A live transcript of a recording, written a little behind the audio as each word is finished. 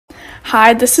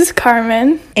Hi, this is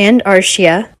Carmen. And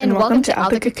Arshia. And welcome to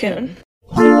Out the Cocoon.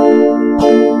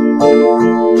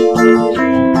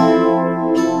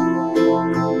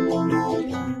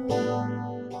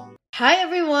 Hi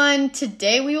everyone!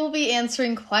 Today we will be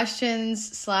answering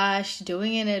questions /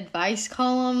 doing an advice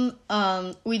column.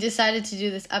 We decided to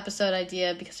do this episode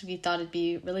idea because we thought it'd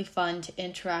be really fun to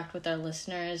interact with our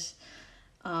listeners.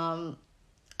 I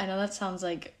know that sounds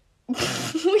like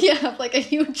we have like a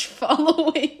huge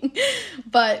following,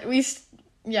 but we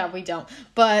don't.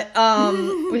 But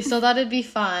we still thought it'd be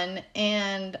fun,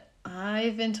 and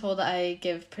I've been told I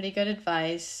give pretty good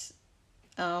advice.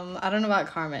 I don't know about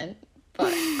Carmen,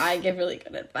 but I give really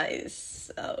good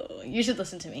advice, so you should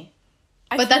listen to me.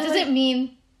 But that doesn't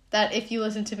mean that if you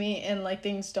listen to me and like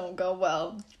things don't go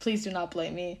well, please do not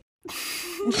blame me.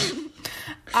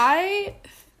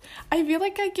 I feel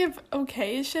like I give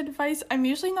okay-ish advice. I'm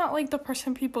usually not like the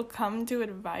person people come to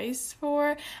advice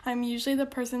for. I'm usually the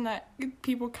person that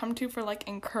people come to for like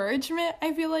encouragement.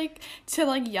 I feel like to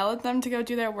like yell at them to go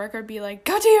do their work or be like,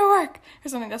 go do your work or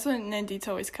something. That's when Nandita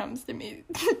always comes to me.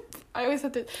 I always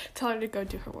have to tell her to go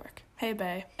do her work. Hey,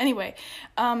 bae. Anyway,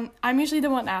 I'm usually the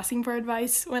one asking for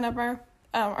advice whenever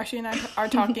Archie and I are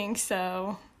talking.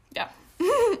 So yeah.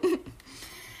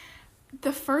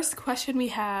 The first question we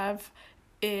have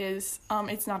is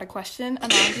it's not a question.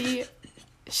 Anandi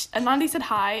said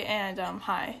hi and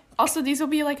hi. Also, these will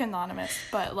be like anonymous,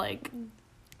 but like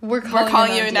we're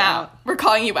calling you now. We're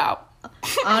calling you out.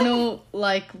 Anu,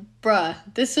 like, bruh,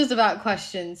 this was about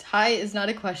questions. Hi is not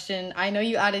a question. I know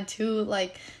you added 2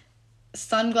 like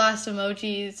sunglass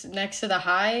emojis next to the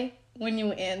hi when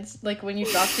you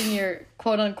dropped in your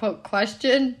quote unquote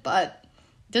question, but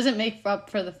it doesn't make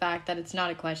up for the fact that it's not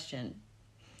a question.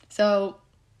 So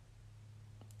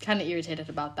kind of irritated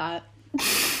about that.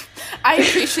 I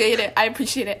appreciate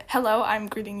it. Hello, I'm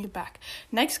greeting you back.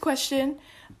 Next question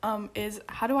is,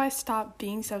 how do I stop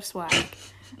being so swag?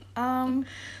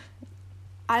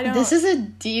 This is a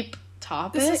deep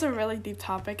topic. This is a really deep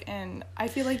topic, and I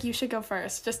feel like you should go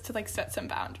first just to like set some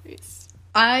boundaries.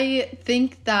 I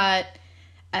think that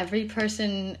every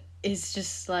person is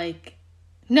just like,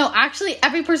 no, actually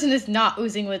every person is not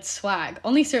oozing with swag.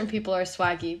 Only certain people are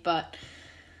swaggy, but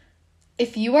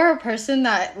if you are a person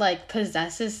that like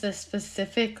possesses this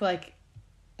specific like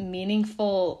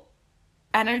meaningful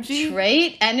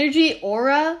trait, energy,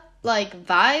 aura, like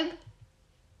vibe,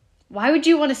 why would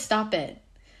you want to stop it?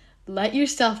 Let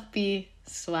yourself be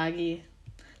swaggy.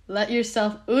 Let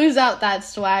yourself ooze out that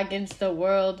swag into the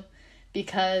world,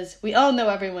 because we all know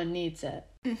everyone needs it.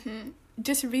 Mm-hmm.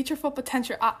 Just reach your full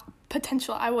potential.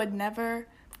 I would never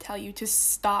tell you to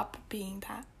stop being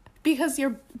that, because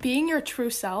you're being your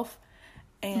true self.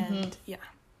 And yeah.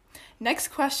 Next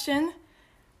question.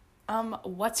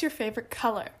 What's your favorite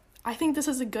color? I think this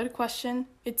is a good question.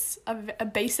 It's a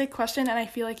basic question, and I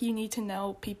feel like you need to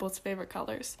know people's favorite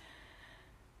colors.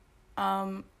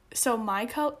 So my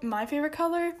favorite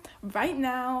color right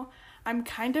now, I'm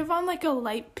kind of on like a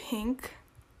light pink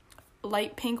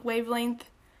wavelength.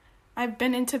 I've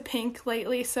been into pink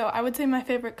lately, so I would say my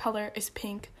favorite color is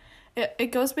pink.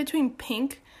 It goes between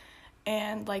pink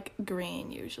and like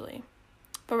green usually.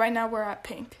 But right now we're at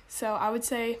pink. So I would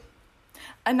say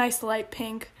a nice light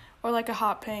pink or like a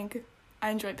hot pink. I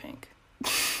enjoy pink.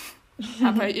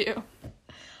 How about you?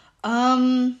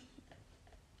 I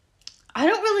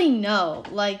don't really know.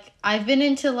 Like, I've been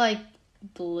into like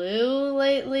blue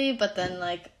lately, but then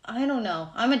like, I don't know.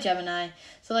 I'm a Gemini.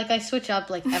 So like I switch up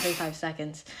like every 5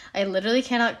 seconds. I literally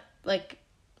cannot like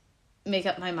make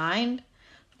up my mind.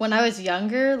 When I was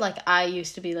younger, like I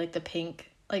used to be like the pink.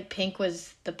 Like, pink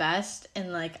was the best,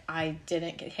 and, like, I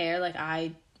didn't care. Like,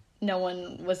 no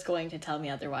one was going to tell me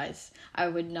otherwise. I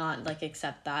would not, like,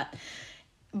 accept that.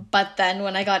 But then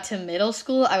when I got to middle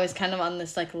school, I was kind of on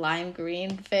this, like, lime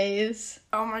green phase.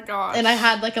 Oh, my gosh. And I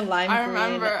had, like, a lime green.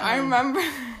 I remember.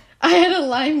 I had a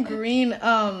lime green,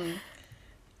 iPod.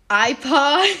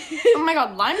 Oh, my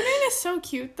God. Lime green is so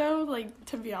cute, though, like,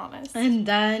 to be honest. And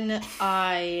then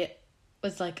I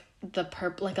was, like, the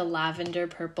purple, like, a lavender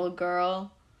purple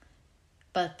girl.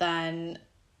 But then,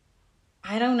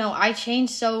 I don't know, I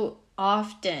change so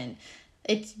often.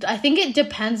 I think it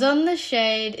depends on the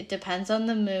shade, it depends on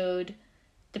the mood,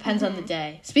 depends on the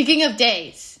day. Speaking of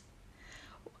days,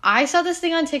 I saw this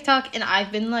thing on TikTok, and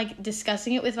I've been, like,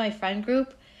 discussing it with my friend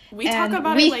group. We talk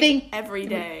about it, like, every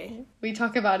day. We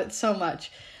talk about it so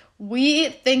much. We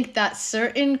think that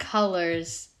certain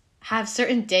colors have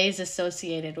certain days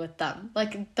associated with them.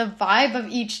 Like, the vibe of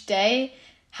each day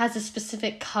has a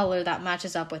specific color that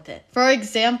matches up with it. For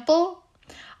example,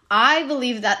 I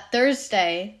believe that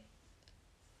Thursday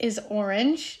is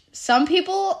orange. Some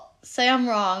people say I'm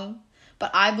wrong,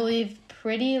 but I believe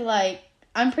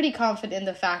I'm pretty confident in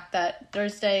the fact that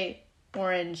Thursday,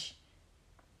 Orange,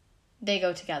 they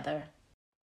go together.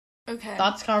 Okay.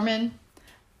 Thoughts, Carmen?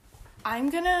 I'm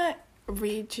gonna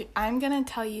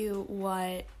tell you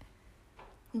what,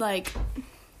 like,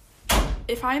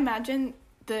 if I imagine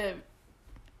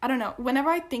I don't know, whenever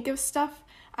I think of stuff,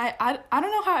 I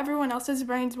don't know how everyone else's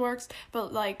brains works,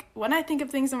 but, like, when I think of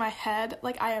things in my head,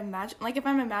 like, I imagine, like, if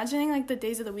I'm imagining, like, the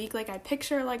days of the week, like, I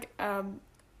picture, like,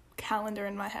 calendar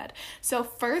in my head. So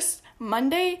first,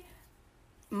 Monday's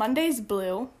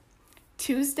blue.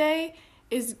 Tuesday's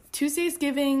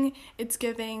giving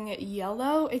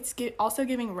yellow. It's also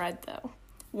giving red, though.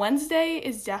 Wednesday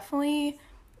is definitely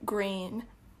green,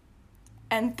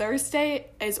 and Thursday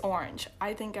is orange.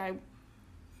 I think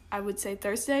I would say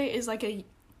Thursday is like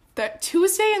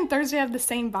Tuesday and Thursday have the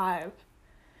same vibe,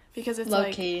 because it's low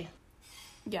like key.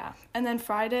 Yeah, and then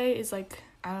Friday is like,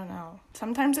 I don't know.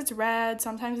 Sometimes it's red,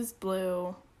 sometimes it's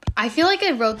blue. I feel like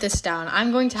I wrote this down.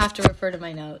 I'm going to have to refer to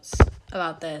my notes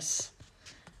about this.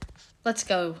 Let's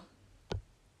go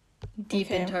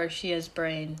deep into Arshia's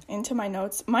brain. Into my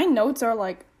notes. My notes are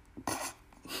like,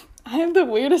 I have the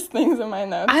weirdest things in my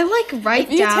notes. I like write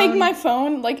down. If you take my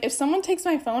phone, like, if someone takes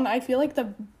my phone, I feel like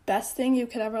the best thing you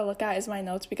could ever look at is my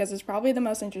notes, because it's probably the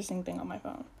most interesting thing on my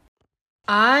phone.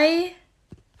 I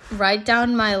write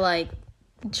down my, like,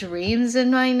 dreams in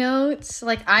my notes.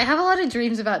 Like, I have a lot of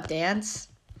dreams about dance,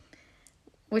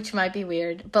 which might be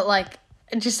weird, but, like,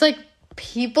 just, like,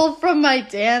 people from my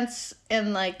dance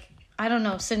and, like, I don't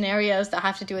know, scenarios that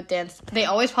have to do with dance. They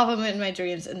always pop up in my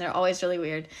dreams, and they're always really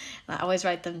weird. And I always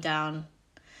write them down.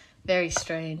 Very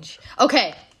strange.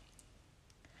 Okay.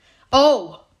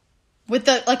 Oh, with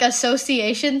the, like,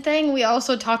 association thing, we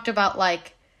also talked about,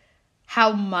 like,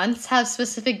 how months have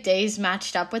specific days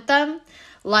matched up with them.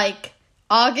 Like,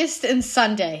 August and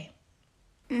Sunday.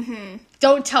 Mm-hmm.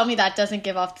 Don't tell me that doesn't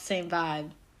give off the same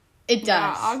vibe. It does.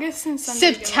 Yeah, August and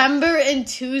Sunday. September and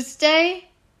Tuesday.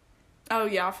 Oh,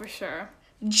 yeah, for sure.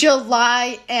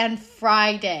 July and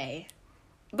Friday.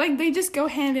 Like, they just go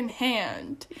hand in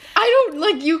hand. I don't,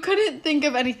 like, you couldn't think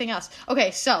of anything else.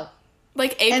 Okay, so.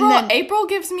 Like, April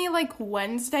gives me, like,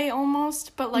 Wednesday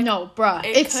almost, but, like. No, bruh,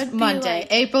 it's Monday.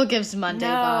 Like, April gives Monday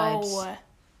vibes.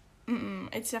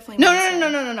 It's definitely Wednesday.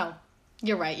 No.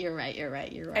 You're right.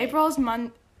 April is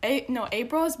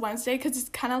Wednesday, because it's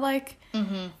kind of like,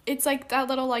 it's like that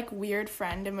little, like, weird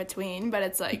friend in between, but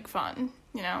it's, like, fun,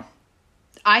 you know?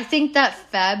 I think that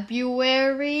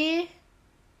February...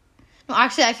 No,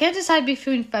 actually, I can't decide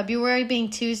between February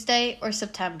being Tuesday or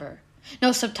September.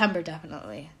 No, September,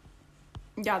 definitely.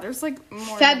 Yeah, there's, like,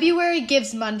 more... February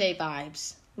gives Monday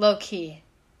vibes. Low-key.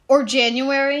 Or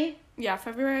January. Yeah,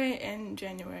 February and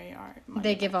January are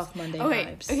Monday They give off Monday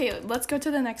vibes. Okay, let's go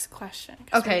to the next question.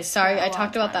 Okay, sorry, I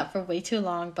talked about that for way too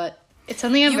long, but it's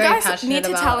something I'm very passionate about. You guys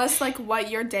need to tell us, like,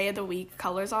 what your day of the week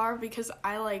colors are, because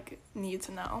I, like, need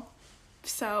to know.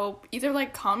 So, either,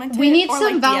 like, comment we need or,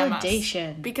 some like,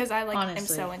 validation. DM because I, like,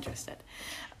 honestly. am so interested.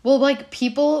 Well, like,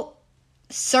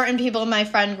 certain people in my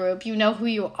friend group, you know who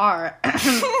you are,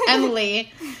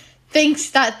 Emily, thinks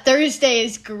that Thursday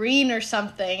is green or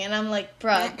something, and I'm like,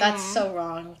 bruh, that's so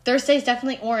wrong. Thursday is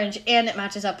definitely orange, and it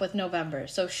matches up with November,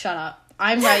 so shut up.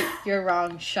 I'm right, you're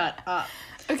wrong, shut up.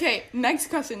 Okay, next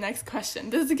question.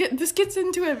 This gets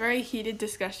into a very heated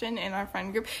discussion in our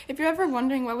friend group. If you're ever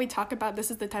wondering what we talk about,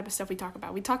 this is the type of stuff we talk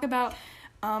about. We talk about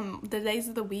the days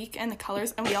of the week and the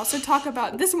colors, and we also talk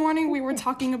about, this morning we were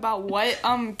talking about what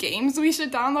games we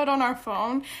should download on our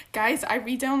phone. Guys, I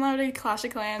re-downloaded Clash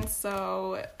of Clans,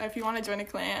 so if you want to join a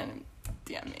clan,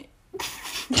 DM me.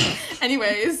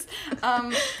 Anyways,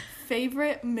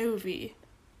 favorite movie.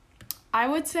 I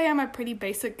would say I'm a pretty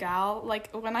basic gal.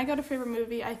 Like, when I go to favorite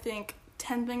movie, I think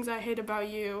 10 Things I Hate About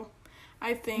You.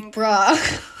 I think... Bruh.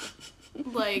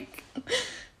 Like,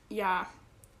 yeah.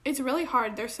 It's really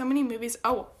hard. There's so many movies.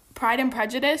 Oh, Pride and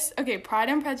Prejudice. Okay, Pride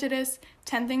and Prejudice,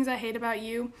 10 Things I Hate About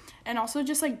You, and also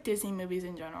just, like, Disney movies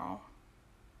in general.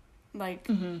 Like,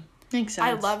 makes sense.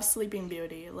 I love Sleeping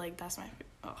Beauty. Like, that's my...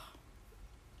 Ugh.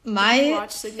 My if you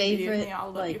watch Sleeping favorite... Beauty with me,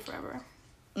 I'll love you forever.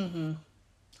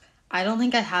 I don't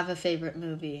think I have a favorite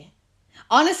movie.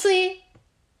 Honestly,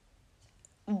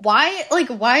 why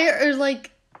are,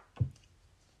 like,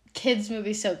 kids'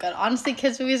 movies so good? Honestly,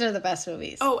 kids' movies are the best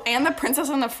movies. Oh, and The Princess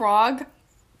and the Frog.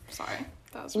 Sorry.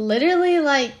 That was... Literally,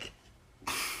 like,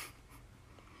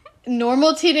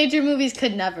 normal teenager movies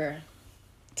could never.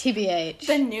 TBH.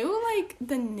 The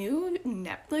new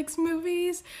Netflix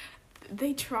movies,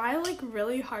 they try, like,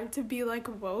 really hard to be, like,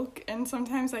 woke, and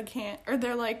sometimes I can't. Or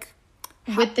they're, like...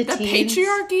 with the teens.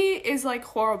 patriarchy is like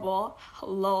horrible.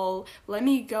 Lol. Let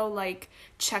me go like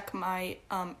check my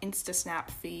Insta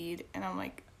Snap feed, and I'm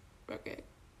like, okay.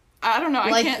 I don't know.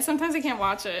 Like, Sometimes I can't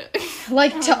watch it.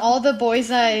 Like, to all the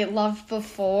boys I loved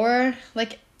before,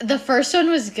 like, the first one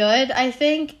was good, I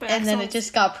think, and then it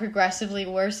just got progressively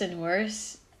worse and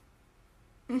worse.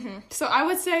 So I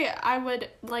would say I would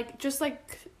like just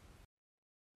like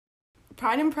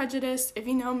Pride and Prejudice. If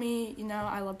you know me, you know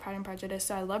I love Pride and Prejudice.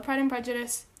 So I love Pride and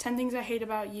Prejudice. 10 Things I Hate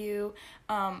About You.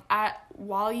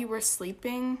 While You Were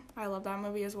Sleeping. I love that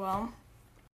movie as well.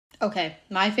 Okay,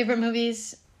 my favorite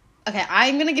movies. Okay,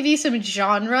 I'm gonna give you some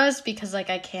genres because, like,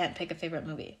 I can't pick a favorite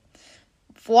movie.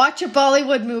 Watch a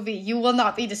Bollywood movie. You will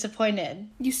not be disappointed.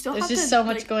 There's just so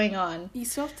much going on. You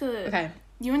still have to... Okay.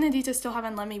 You and Adita still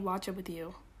haven't let me watch it with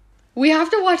you. We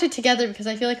have to watch it together because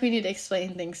I feel like we need to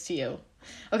explain things to you.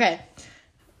 Okay.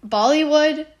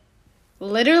 Bollywood,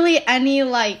 literally any,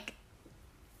 like,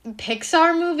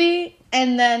 Pixar movie,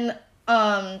 and then,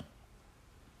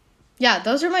 yeah,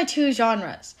 those are my two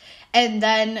genres. And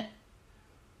then...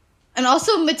 And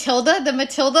also Matilda. The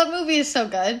Matilda movie is so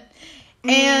good.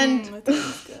 And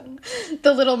good.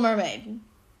 The Little Mermaid.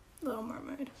 Little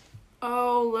Mermaid.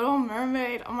 Oh, Little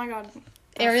Mermaid. Oh my god.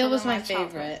 Ariel was my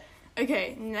favorite.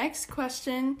 Okay, next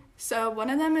question. So one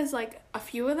of them is like, a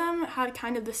few of them had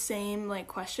kind of the same like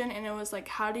question, and it was like,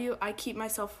 how do I keep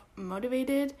myself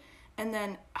motivated? And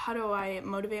then how do I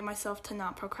motivate myself to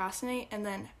not procrastinate? And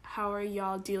then how are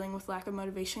y'all dealing with lack of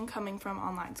motivation coming from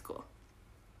online school?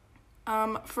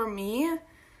 For me,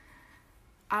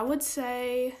 I would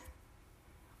say,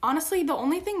 honestly, the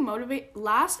only thing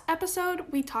last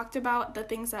episode, we talked about the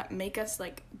things that make us,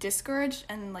 like, discouraged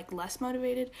and, like, less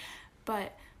motivated,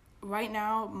 but right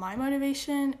now, my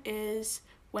motivation is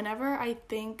whenever I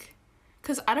think,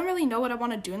 because I don't really know what I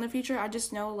want to do in the future, I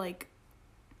just know, like,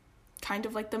 kind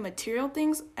of, like, the material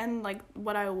things and, like,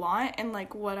 what I want and,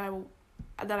 like,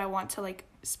 that I want to, like,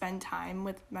 spend time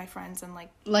with my friends and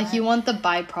like you want the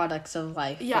byproducts of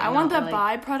life. Yeah, I want the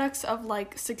byproducts of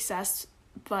like success,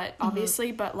 but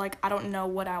obviously, but like I don't know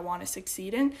what I want to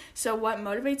succeed in. So what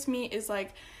motivates me is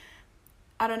like,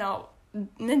 I don't know,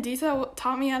 Nandita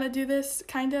taught me how to do this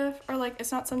kind of, or like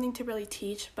it's not something to really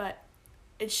teach, but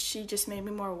she just made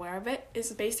me more aware of it.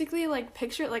 Is basically like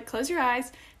picture, like close your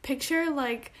eyes, picture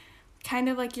like kind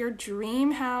of like your dream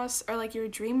house or like your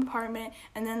dream apartment,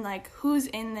 and then like who's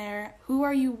in there, who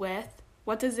are you with,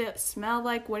 what does it smell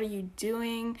like, what are you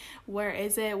doing, where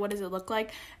is it, what does it look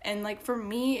like? And like for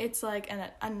me it's like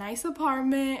a nice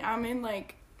apartment. I'm in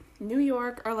like New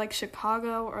York or like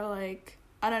Chicago or like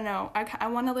I don't know, I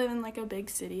want to live in like a big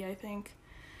city, I think,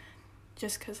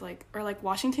 just because like, or like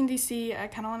Washington DC, I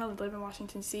kind of want to live in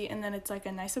Washington DC, and then it's like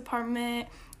a nice apartment,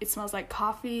 it smells like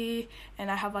coffee,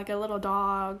 and I have like a little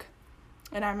dog,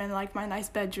 and I'm in, like, my nice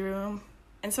bedroom.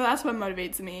 And so that's what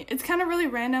motivates me. It's kind of really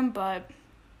random, but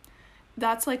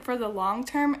that's, like, for the long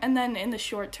term. And then in the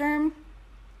short term,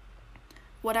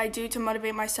 what I do to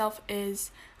motivate myself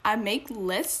is I make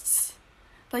lists,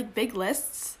 like, big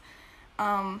lists,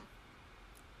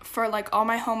 for, like, all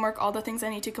my homework, all the things I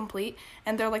need to complete.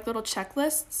 And they're, like, little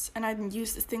checklists. And I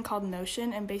use this thing called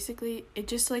Notion. And basically, it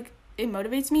just, like, it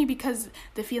motivates me because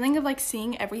the feeling of, like,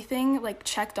 seeing everything, like,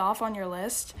 checked off on your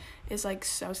list is like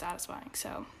so satisfying.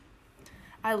 So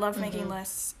I love making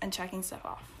lists and checking stuff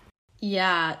off.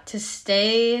 Yeah, to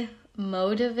stay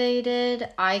motivated,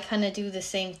 I kind of do the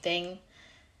same thing.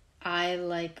 I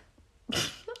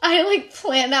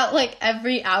plan out like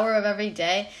every hour of every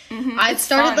day. I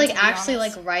started like actually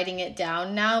like writing it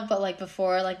down now, but like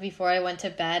before I went to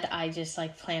bed, I just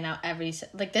like plan out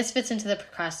like this fits into the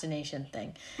procrastination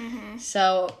thing.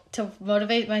 So to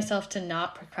motivate myself to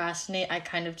not procrastinate, I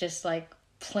kind of just like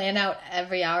plan out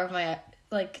every hour of my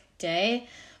like day,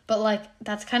 but like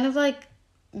that's kind of like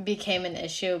became an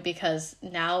issue because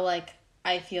now like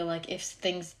I feel like if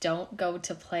things don't go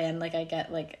to plan, like I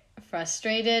get like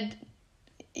frustrated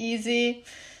easy,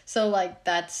 so like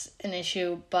that's an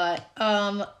issue. But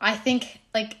I think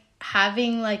like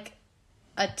having like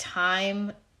a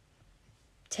time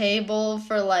table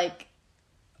for like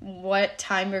what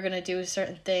time you're gonna do a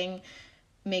certain thing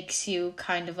makes you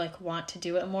kind of like want to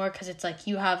do it more, because it's like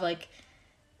you have like,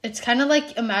 it's kind of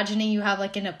like imagining you have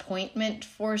like an appointment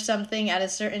for something at a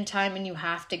certain time and you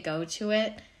have to go to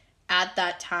it at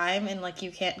that time and like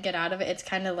you can't get out of it. It's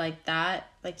kind of like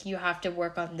that, like you have to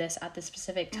work on this at the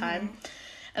specific time.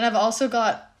 And I've also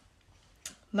got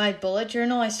my bullet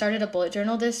journal. I started a bullet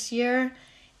journal this year,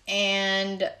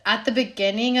 and at the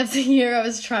beginning of the year I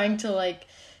was trying to like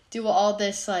do all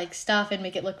this like stuff and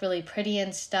make it look really pretty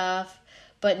and stuff.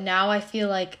 But now I feel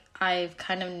like I've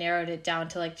kind of narrowed it down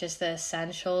to like just the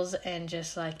essentials, and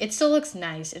just like it still looks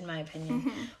nice in my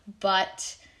opinion.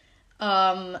 But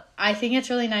I think it's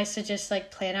really nice to just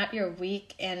like plan out your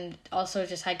week and also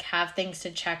just like have things to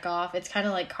check off. It's kind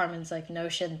of like Carmen's like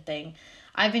Notion thing.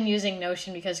 I've been using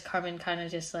Notion because Carmen kind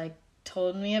of just like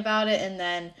told me about it, and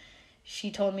then she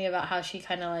told me about how she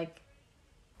kind of like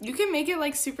you can make it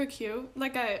like super cute.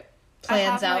 Like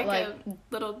plans out like a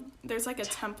little, there's like a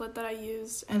template that I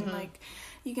use, and like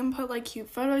you can put like cute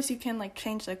photos, you can like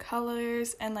change the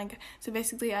colors, and like so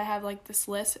basically I have like this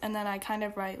list, and then I kind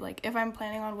of write like if I'm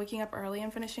planning on waking up early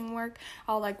and finishing work,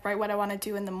 I'll like write what I want to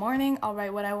do in the morning, I'll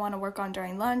write what I want to work on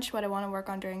during lunch, what I want to work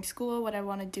on during school, what I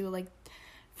want to do like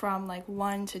from like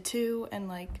 1 to 2, and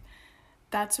like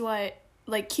that's what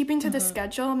like keeping to the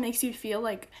schedule makes you feel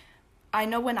like, I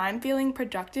know when I'm feeling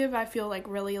productive, I feel like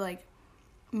really like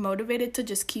motivated to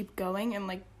just keep going, and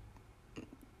like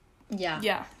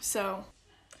yeah so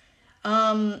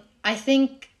I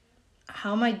think,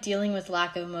 how am I dealing with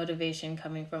lack of motivation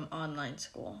coming from online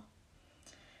school?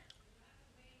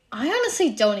 I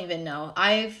honestly don't even know.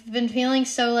 I've been feeling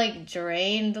so like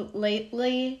drained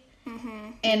lately,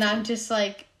 and I'm just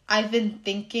like, I've been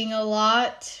thinking a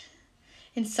lot,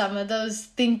 and some of those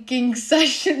thinking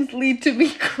sessions lead to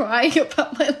me crying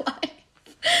about my life.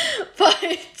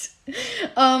 But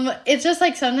it's just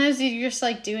like sometimes you're just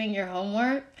like doing your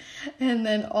homework, and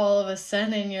then all of a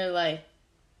sudden you're like,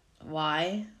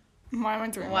 why am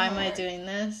I doing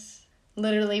this?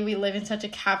 Literally, we live in such a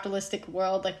capitalistic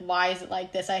world. Like, why is it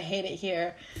like this? I hate it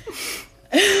here.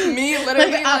 Me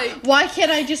literally like why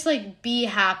can't I just like be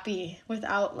happy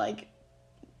without like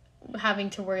having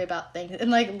to worry about things? And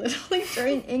like literally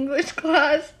during English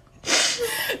class, in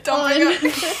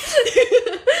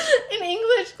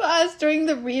English class during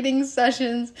the reading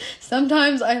sessions,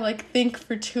 sometimes I like think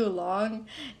for too long,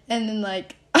 and then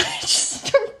like I just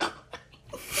start crying.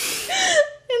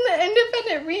 In the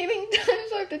independent reading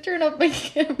times, I have to turn off my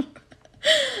camera.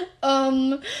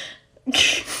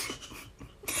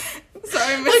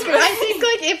 Sorry, Miss. Like, I think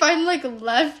like if I'm like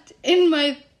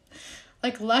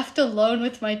left alone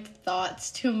with my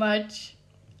thoughts too much,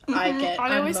 I get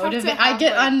unmotivated. I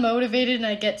get unmotivated and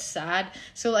I get sad.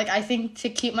 So like I think to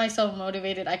keep myself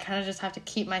motivated, I kind of just have to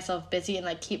keep myself busy and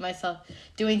like keep myself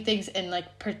doing things and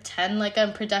like pretend like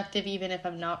I'm productive, even if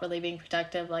I'm not really being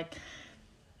productive. Like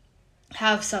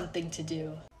have something to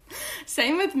do.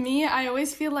 Same with me. I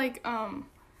always feel like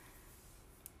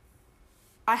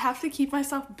I have to keep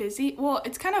myself busy. Well,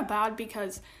 it's kind of bad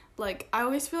because like I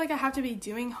always feel like I have to be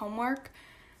doing homework,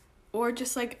 or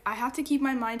just like I have to keep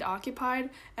my mind occupied,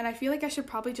 and I feel like I should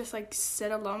probably just like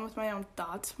sit alone with my own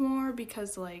thoughts more,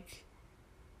 because like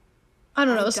I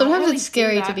don't know, sometimes it's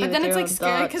scary to be with your own thoughts. But then it's like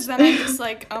scary because then I'm just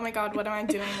like, oh my god, what am I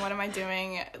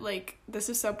doing, like this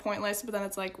is so pointless. But then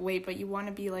it's like, wait, but you want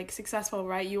to be like successful,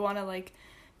 right? You want to like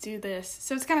do this,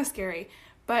 so it's kind of scary.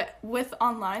 But with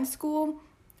online school,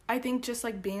 I think just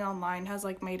like being online has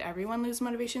like made everyone lose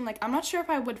motivation. Like I'm not sure if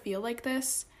I would feel like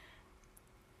this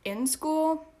in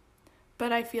school,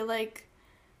 but I feel like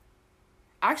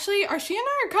actually Archie and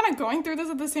I are kind of going through this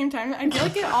at the same time. I feel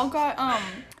like it all got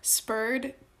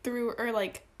spurred through, or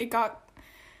like it got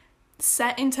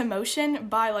set into motion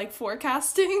by like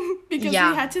forecasting, because we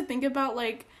had to think about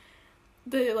like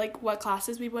the like what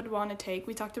classes we would want to take.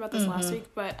 We talked about this last week,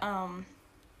 but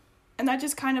and that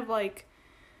just kind of like,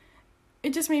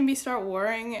 it just made me start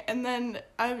worrying, and then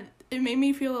it made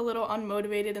me feel a little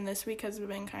unmotivated, and this week has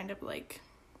been kind of like,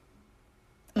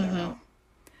 I don't know.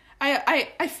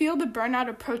 I feel the burnout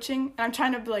approaching, and I'm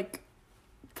trying to like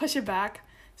push it back.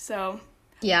 So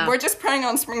yeah, we're just praying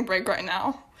on spring break right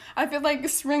now. I feel like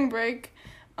spring break.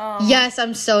 Yes,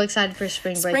 I'm so excited for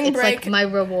spring break. It's like my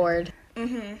reward.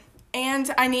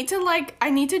 And I need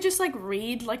to just like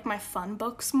read like my fun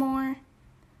books more.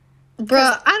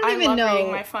 Bruh, I don't even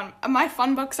know. My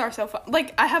fun books are so fun.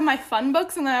 Like I have my fun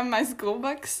books and then I have my school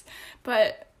books,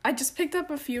 but I just picked up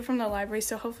a few from the library,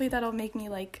 so hopefully that'll make me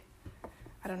like,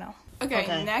 I don't know.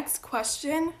 Okay. Next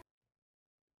question.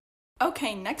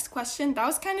 That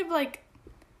was kind of like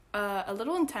a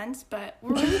little intense, but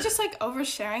we're really just like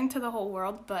oversharing to the whole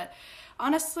world. But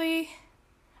honestly,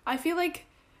 I feel like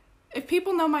if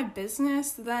people know my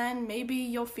business, then maybe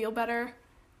you'll feel better,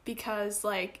 because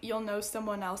like you'll know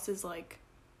someone else is like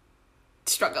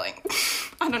struggling.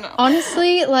 I don't know.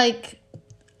 Honestly, like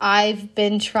I've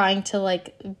been trying to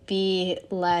like be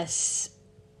less,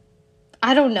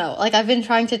 I don't know, like I've been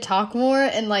trying to talk more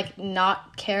and like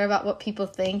not care about what people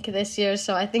think this year,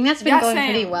 so I think that's been going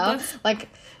pretty well. Like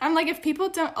I'm like, if people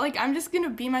don't like, I'm just gonna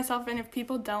be myself, and if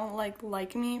people don't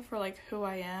like me for like who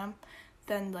I am,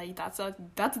 then like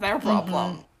that's their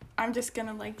problem. I'm just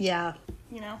gonna like, Yeah.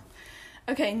 you know.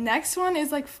 Okay, next one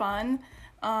is like fun.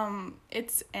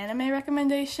 It's anime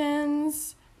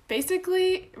recommendations.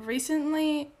 Basically,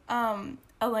 recently,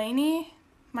 Eleni,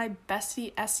 my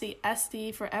bestie,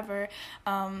 SD forever,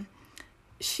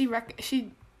 she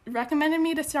recommended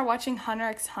me to start watching Hunter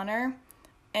x Hunter,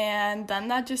 and then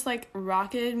that just like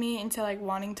rocketed me into like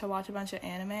wanting to watch a bunch of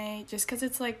anime just because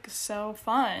it's like so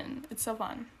fun. It's so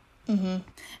fun. And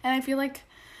I feel like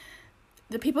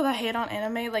the people that hate on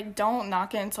anime, like, don't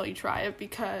knock it until you try it,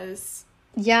 because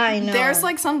yeah, I know there's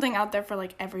like something out there for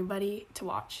like everybody to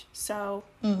watch. So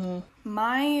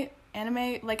my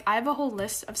anime, like, I have a whole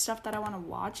list of stuff that I want to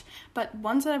watch, but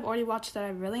ones that I've already watched that I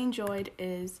really enjoyed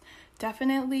is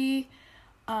definitely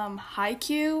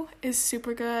Haikyuu is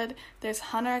super good. There's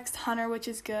Hunter x Hunter, which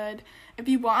is good. If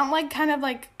you want like kind of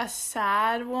like a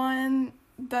sad one,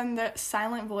 then the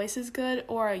Silent Voice is good,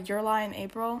 or Your Lie in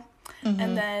April.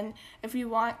 And then if you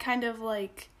want kind of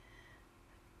like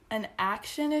an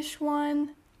action-ish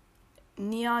one,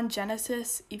 Neon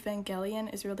Genesis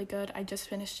Evangelion is really good. I just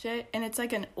finished it, and it's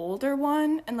like an older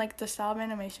one, and like the style of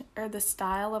animation or the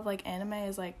style of like anime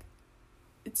is like,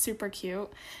 it's super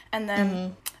cute. And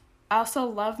then I also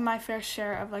love my fair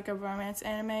share of like a romance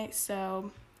anime,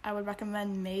 so I would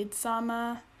recommend Maid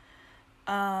Sama.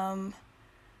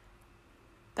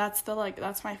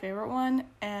 That's my favorite one,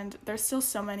 and there's still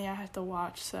so many I have to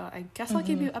watch, so I guess I'll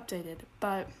keep you updated.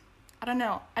 But I don't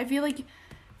know, I feel like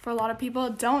for a lot of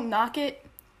people, don't knock it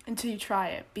until you try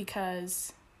it,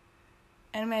 because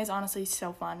anime is honestly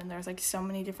so fun, and there's like so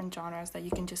many different genres that you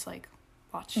can just like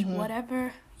watch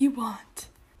whatever you want.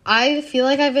 I feel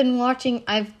like I've been watching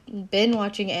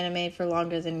anime for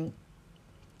longer than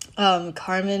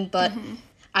Carmen, but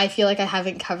I feel like I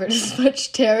haven't covered as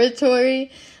much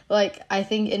territory. Like, I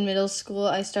think in middle school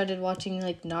I started watching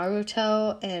like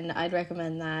Naruto, and I'd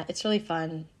recommend that. It's really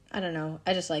fun. I don't know,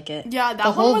 I just like it. Yeah, that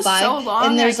whole one was so long,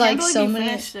 and there's I can't like believe you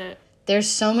finished it. There's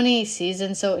so many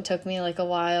seasons, so it took me like a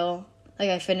while. Like,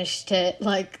 I finished it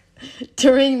like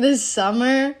during the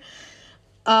summer.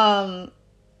 A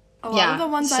lot of the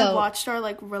ones I've watched are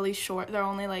like really short. They're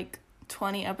only like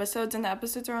 20 episodes, and the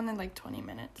episodes are only like 20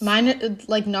 minutes. Mine,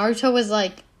 like, Naruto was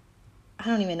like, I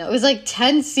don't even know. It was like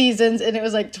 10 seasons, and it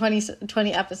was like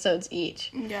 20 episodes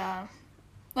each. Yeah.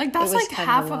 Like, that's like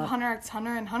half of Hunter x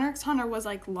Hunter, and Hunter x Hunter was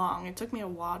like long. It took me a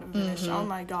while to finish. Oh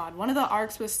my god. One of the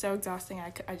arcs was so exhausting,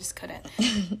 I just couldn't.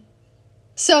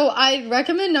 So, I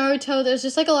recommend Naruto. There's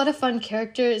just like a lot of fun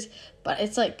characters, but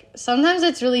it's like, sometimes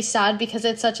it's really sad because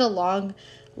it's such a long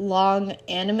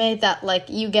anime that like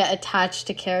you get attached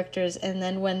to characters, and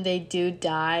then when they do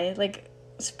die, like,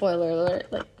 spoiler alert,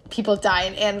 like, people die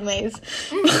in animes.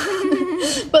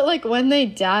 But like when they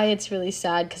die, it's really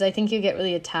sad because I think you get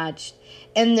really attached.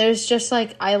 And there's just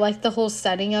like, I like the whole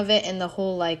setting of it, and the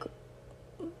whole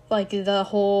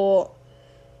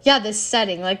this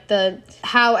setting, like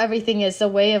how everything is, the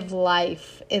way of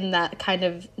life in that kind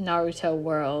of Naruto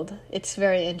world. It's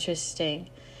very interesting.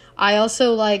 I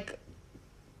also like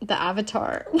the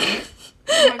Avatar. Oh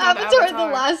my God, Avatar: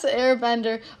 The Last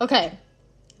Airbender. Okay,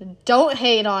 don't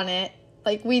hate on it.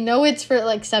 Like, we know it's for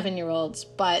like 7-year-olds,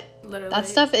 but literally, that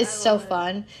stuff is so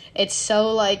fun. It's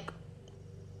so like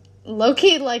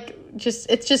low-key, like,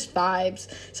 it's just vibes.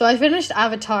 So I finished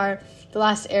Avatar: The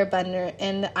Last Airbender,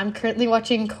 and I'm currently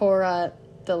watching Korra: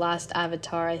 The Last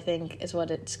Avatar, I think is what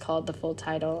it's called, the full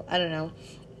title. I don't know,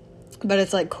 but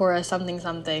it's like Korra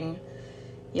something.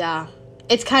 Yeah,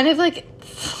 it's kind of like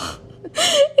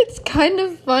it's kind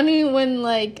of funny when,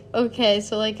 like, okay,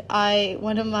 so like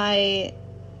one of my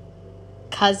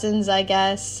cousins, I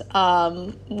guess,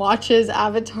 watches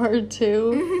Avatar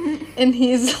 2, and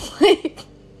he's like,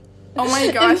 oh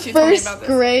my gosh, in first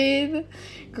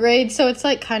grade, so it's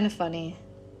like kind of funny.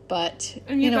 But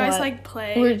and you guys like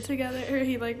play together, or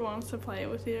he like wants to play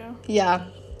with you? Yeah,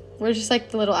 we're just like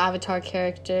the little Avatar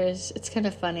characters. It's kind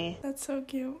of funny. That's so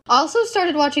cute. Also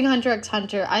started watching Hunter x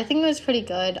Hunter. I think it was pretty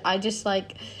good. I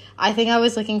think I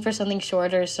was looking for something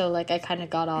shorter, so like I kind of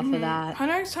got off of that.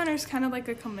 Hunter x Hunter is kind of like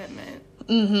a commitment.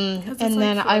 And like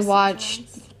then I watched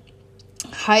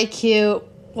Haikyuu.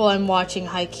 Well, I'm watching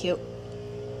Haikyuu.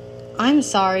 I'm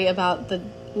sorry about the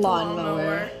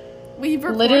lawnmower. We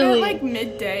recorded like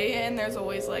midday, and there's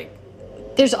always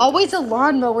a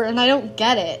lawnmower, and I don't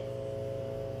get it.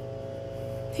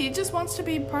 He just wants to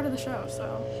be part of the show,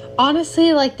 so.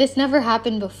 Honestly, like, this never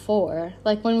happened before.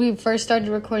 Like, when we first started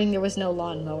recording, there was no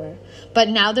lawnmower. But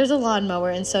now there's a lawnmower,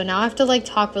 and so now I have to, like,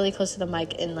 talk really close to the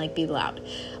mic and, like, be loud.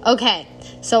 Okay,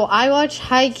 so I watched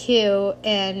Haikyuu,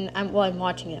 and I'm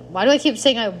watching it. Why do I keep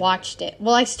saying I watched it?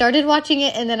 Well, I started watching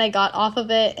it, and then I got off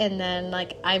of it, and then,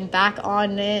 like, I'm back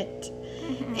on it.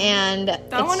 And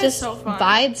That one it's is just so fun.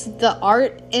 vibes. The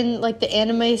art in like the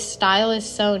anime style is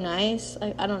so nice.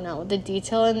 Like, I don't know, the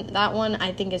detail in that one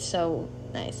I think is so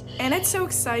nice. And it's so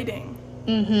exciting.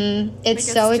 It's Like,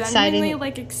 so it's exciting. genuinely,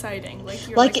 like, exciting. Like,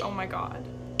 you're Like, like, oh my god.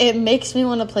 It makes me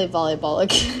want to play volleyball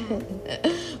again.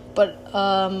 But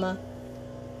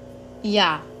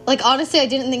yeah. Like, honestly, I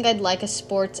didn't think I'd like a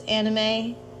sports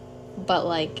anime, but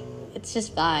like it's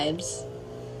just vibes.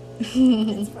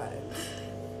 It's vibes.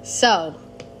 So,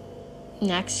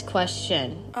 next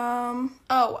question. What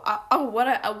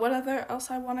other else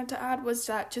I wanted to add was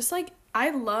that just like I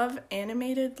love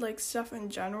animated like stuff in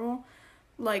general,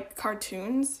 like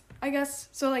cartoons, I guess.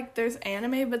 So like there's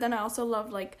anime, but then I also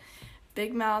love like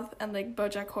Big Mouth and like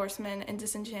BoJack Horseman and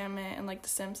Disenchantment and like The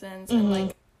Simpsons and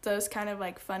like those kind of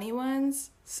like funny ones.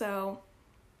 So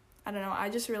I don't know, I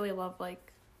just really love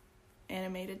like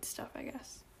animated stuff, I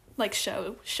guess. Like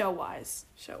show wise.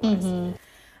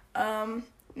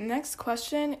 Next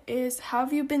question is, how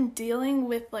have you been dealing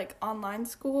with like online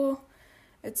school?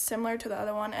 It's similar to the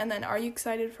other one. And then, are you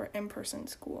excited for in-person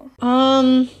school?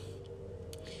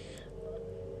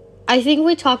 I think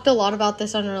we talked a lot about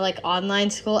this on our like online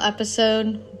school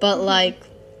episode, but like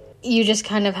you just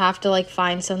kind of have to like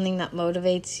find something that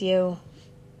motivates you,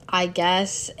 I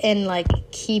guess, and like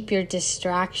keep your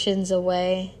distractions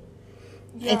away.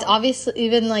 Yeah. It's obviously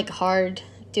even like hard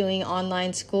doing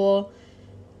online school.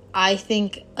 I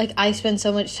think like I spend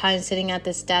so much time sitting at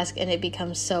this desk and it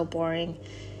becomes so boring.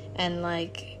 And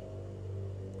like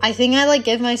I think I like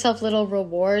give myself little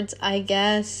rewards, I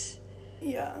guess.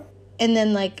 Yeah. And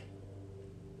then like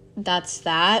that's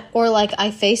that. Or like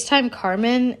I FaceTime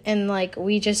Carmen and like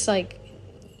we just like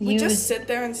we just sit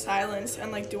there in silence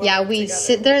and like do our yeah, work we together.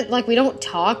 sit there like we don't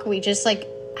talk, we just like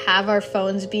have our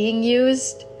phones being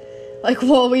used like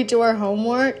while we do our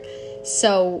homework.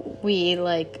 So we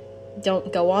like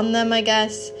don't go on them, I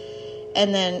guess.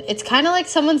 And then it's kind of like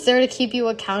someone's there to keep you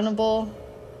accountable.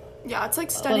 Yeah, it's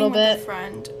like studying with a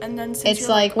friend. And then since it's you're,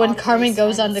 like when Carmen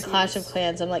goes on to to Clash of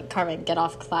Clans, I'm like, Carmen, get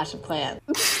off Clash of Clans.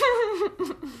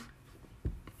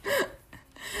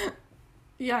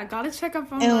 Yeah, gotta check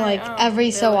up on and like every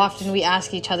village. So often we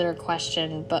ask each other a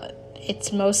question, but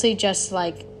it's mostly just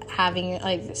like having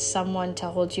like someone to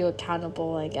hold you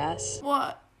accountable, I guess.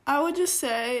 Well, I would just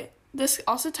say this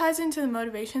also ties into the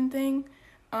motivation thing.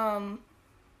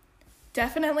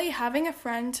 Definitely having a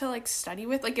friend to like study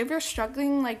with. Like if you're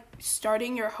struggling like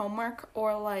starting your homework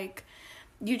or like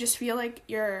you just feel like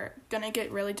you're gonna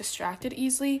get really distracted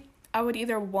easily, I would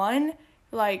either one,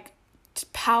 like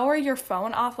power your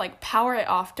phone off, like power it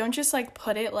off. Don't just like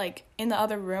put it like in the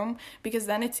other room because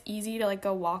then it's easy to like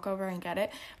go walk over and get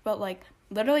it. But like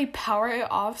literally power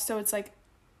it off so it's like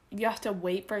you have to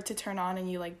wait for it to turn on and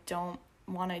you like don't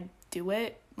want to do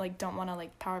it, like don't want to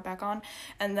like power it back on,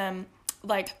 and then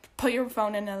like put your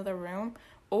phone in another room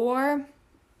or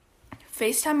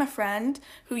FaceTime a friend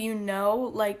who you know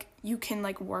like you can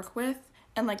like work with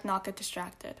and like not get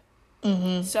distracted.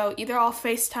 So either I'll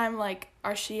FaceTime like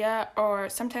Arshia or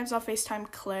sometimes I'll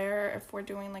FaceTime Claire if we're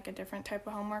doing like a different type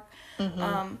of homework.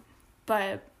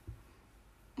 But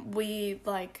we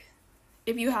like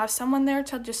if you have someone there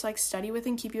to just like study with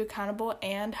and keep you accountable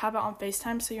and have it on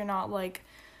FaceTime so you're not like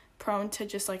prone to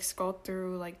just like scroll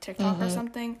through like TikTok or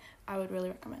something, I would really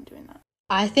recommend doing that.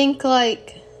 I think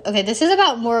like, okay, this is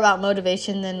more about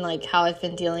motivation than like how I've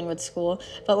been dealing with school,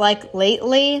 but like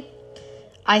lately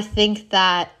I think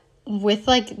that with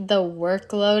like the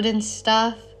workload and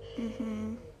stuff,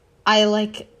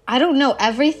 I don't know,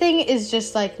 everything is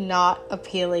just like not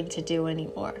appealing to do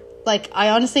anymore. Like I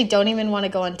honestly don't even want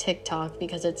to go on TikTok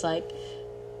because it's like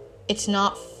it's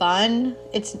not fun,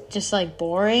 it's just like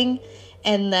boring.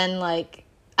 And then like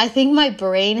I think my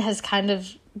brain has kind of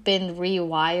been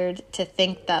rewired to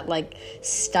think that like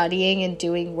studying and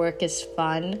doing work is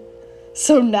fun.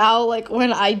 So now like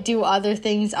when I do other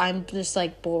things, I'm just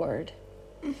like bored.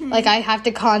 Like I have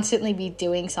to constantly be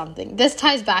doing something. This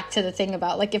ties back to the thing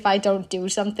about like if I don't do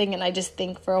something and I just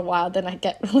think for a while, then I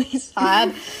get really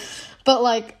sad. But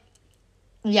like,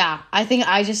 yeah, I think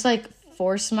I just like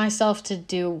force myself to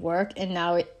do work, and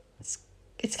now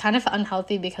it's kind of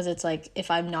unhealthy because it's like if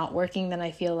I'm not working, then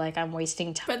I feel like I'm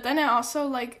wasting time. But then it also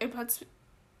like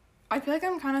I feel like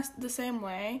I'm kind of the same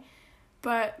way,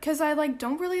 but because I like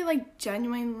don't really like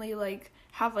genuinely like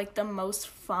have like the most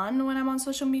fun when I'm on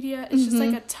social media. It's just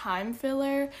like a time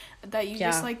filler that you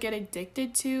just like get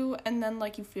addicted to, and then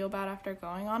like you feel bad after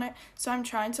going on it. So I'm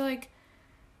trying to like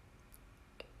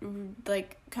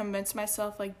convince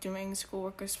myself like doing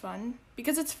schoolwork is fun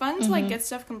because it's fun to like get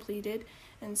stuff completed.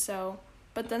 And so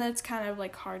but then it's kind of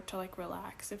like hard to like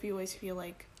relax if you always feel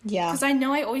like, Yeah. because I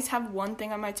know I always have one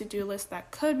thing on my to-do list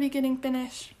that could be getting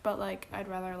finished, but like I'd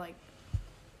rather like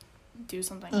do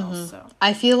something else. So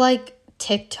I feel like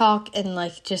TikTok and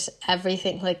like just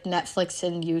everything like Netflix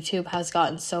and YouTube has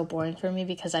gotten so boring for me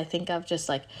because I think I've just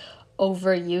like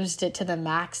overused it to the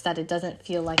max that it doesn't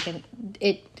feel like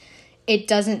it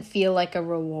doesn't feel like a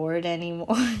reward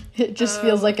anymore. It just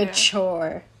feels like a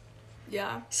chore.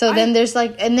 Yeah. So then there's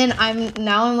like, and then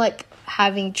I'm like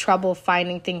having trouble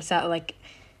finding things that like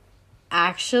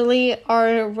actually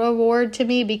are a reward to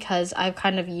me because I've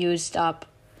kind of used up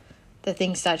the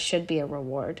things that should be a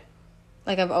reward.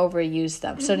 Like I've overused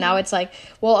them. So now it's like,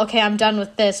 well, okay, I'm done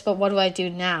with this, but what do I do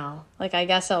now? Like I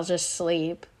guess I'll just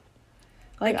sleep.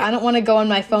 Like I don't want to go on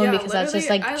my phone because that's just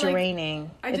like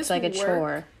draining. It's like a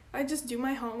chore. I just do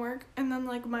my homework and then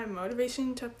like my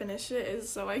motivation to finish it is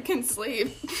so I can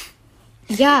sleep.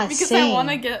 Yeah, because same. I want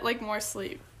to get like more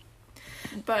sleep.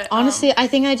 But honestly, I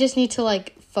think I just need to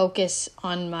like focus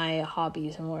on my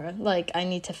hobbies more. Like I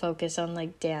need to focus on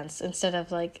like dance instead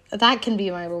of like that can be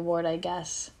my reward, I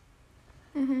guess.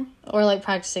 Or like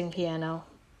practicing piano.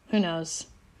 Who knows?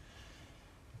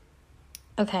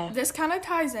 Okay. This kind of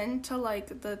ties into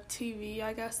like the TV,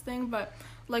 I guess, thing, but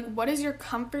like what is your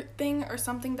comfort thing or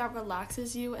something that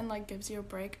relaxes you and like gives you a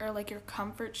break, or like your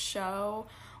comfort show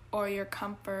or your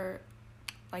comfort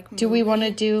like movie? Do we want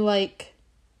to do like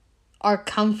our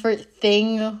comfort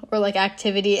thing or like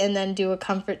activity and then do a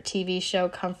comfort TV show,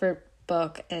 comfort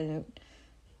book, and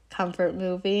comfort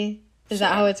movie? Is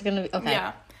that how it's going to be? Okay.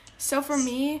 Yeah. So for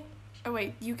me, oh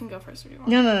wait, you can go first if you want.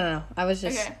 No. I was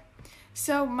just... Okay.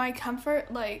 So my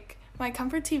comfort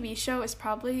TV show is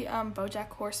probably BoJack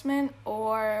Horseman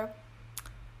or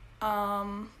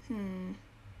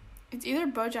it's either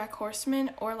BoJack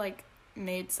Horseman or like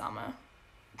Maid Sama.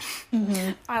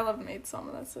 I love Maid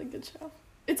Sama. That's a good show.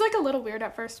 It's like a little weird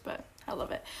at first, but I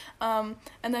love it. And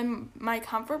then my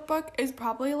comfort book is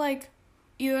probably like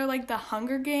either like The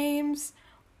Hunger Games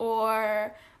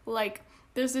or like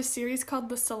there's this series called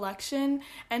The Selection,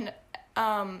 and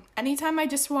anytime I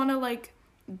just want to like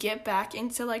get back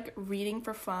into like reading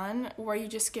for fun, where you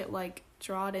just get like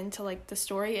drawn into like the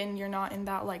story and you're not in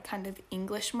that like kind of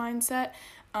English mindset,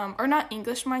 or not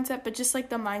English mindset, but just like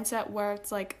the mindset where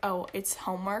it's like, oh, it's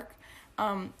homework.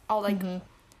 I'll like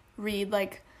read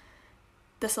like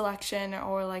The Selection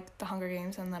or like The Hunger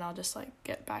Games, and then I'll just like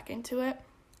get back into it.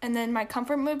 And then my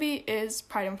comfort movie is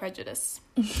Pride and Prejudice.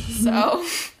 So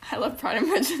I love Pride and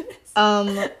Prejudice.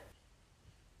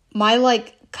 My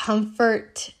like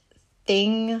comfort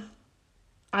thing,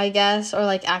 I guess, or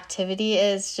like activity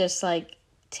is just like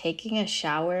taking a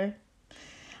shower.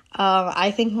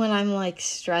 I think when I'm like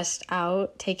stressed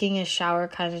out, taking a shower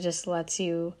kind of just lets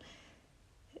you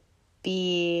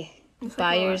be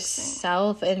by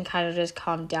yourself and kind of just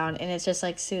calm down, and it's just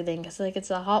like soothing because like it's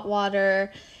the hot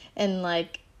water and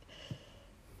like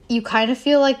you kind of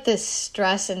feel like this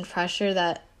stress and pressure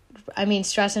kind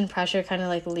of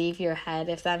like leave your head,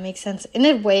 if that makes sense. In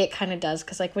a way it kind of does,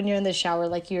 because like when you're in the shower,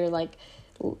 like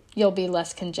you'll be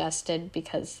less congested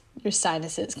because your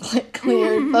sinuses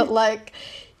cleared, but like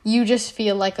you just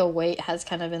feel like a weight has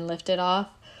kind of been lifted off.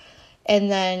 And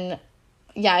then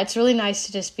yeah, it's really nice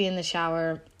to just be in the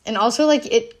shower, and also like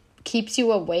it keeps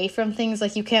you away from things.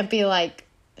 Like you can't be like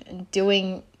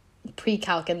doing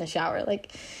pre-calc in the shower,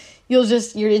 like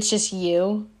it's just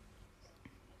you.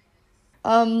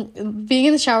 Being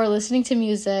in the shower, listening to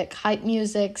music, hype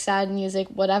music, sad music,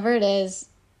 whatever it is,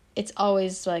 it's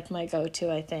always like my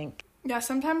go-to, I think. Yeah,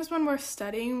 sometimes when we're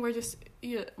studying, we'll just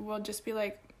be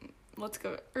like, let's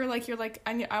go, or like you're like,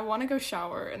 I want to go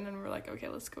shower, and then we're like, okay,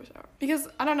 let's go shower, because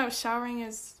I don't know, showering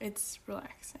it's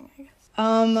relaxing, I guess.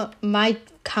 My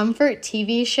comfort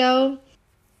TV show,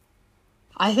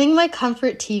 I think my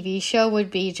comfort TV show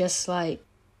would be just like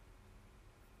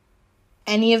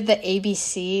any of the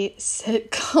ABC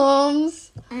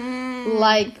sitcoms,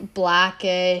 like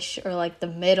Blackish or like The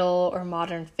Middle or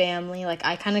Modern Family. Like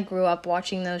I kind of grew up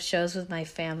watching those shows with my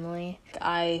family.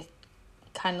 I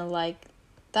kind of like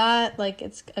that, like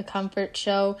it's a comfort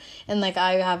show. And like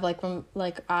I have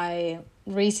I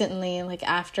recently, like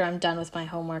after I'm done with my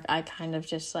homework, I kind of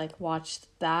just like watched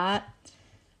that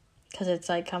because it's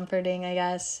like comforting, I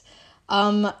guess.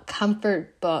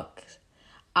 Comfort book,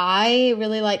 I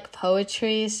really like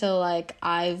poetry, so like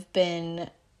I've been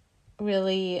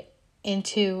really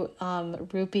into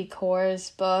Rupi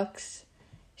Kaur's books.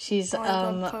 She's a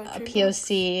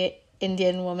POC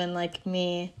Indian woman like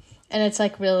me, and it's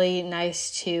like really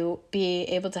nice to be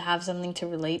able to have something to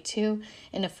relate to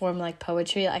in a form like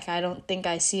poetry. Like I don't think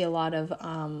I see a lot of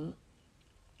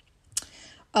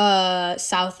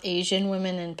South Asian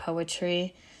women in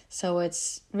poetry. So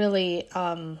it's really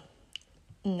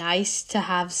nice to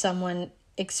have someone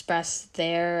express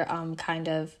their kind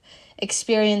of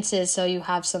experiences so you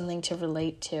have something to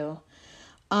relate to.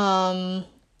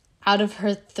 Out of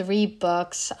her 3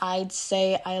 books, I'd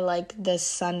say I like The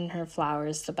Sun and Her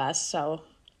Flowers the best. So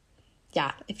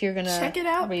yeah, if you're gonna check it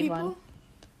out, read people. one,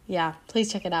 yeah,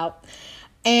 please check it out.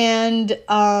 And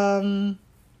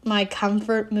my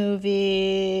comfort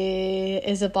movie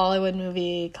is a Bollywood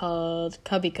movie called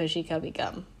Kabhi Khushi Kabhie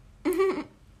Gham.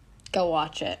 Go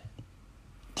watch it.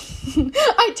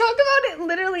 I talk about it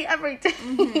literally every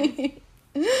day.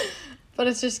 But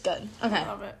it's just good. Okay. I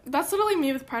love it. That's literally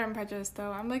me with Pride and Prejudice,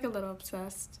 though. I'm, like, a little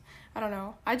obsessed. I don't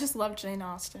know. I just love Jane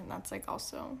Austen. That's, like,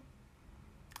 also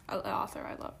an author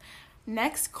I love.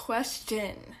 Next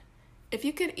question. If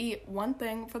you could eat one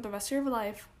thing for the rest of your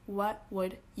life, what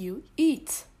would you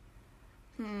eat?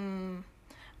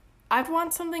 I'd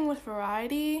want something with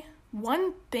variety.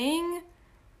 One thing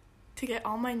to get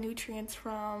all my nutrients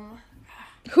from.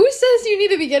 Who says you need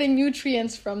to be getting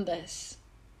nutrients from this?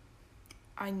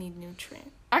 I need nutrients.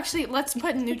 Actually, let's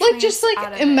put nutrients like just like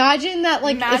out of imagine it. that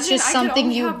like Imagine it's just I something could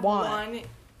only you have want. One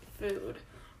food.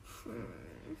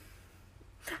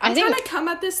 I'm trying to come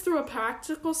at this through a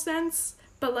practical sense,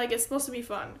 but like it's supposed to be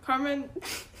fun. Carmen,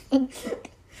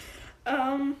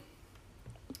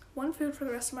 one food for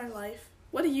the rest of my life.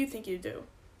 What do you think you do?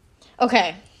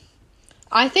 Okay.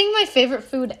 I think my favorite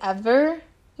food ever.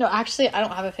 No, actually, I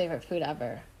don't have a favorite food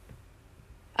ever.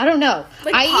 I don't know.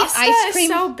 Like, I pasta eat ice cream. is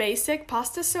so basic.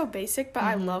 Pasta's so basic, but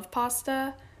I love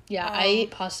pasta. Yeah, I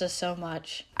eat pasta so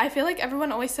much. I feel like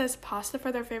everyone always says pasta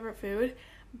for their favorite food,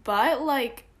 but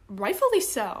like rightfully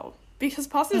so because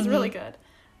pasta is really good.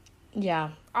 Yeah.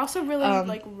 I also really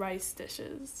like rice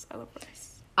dishes. I love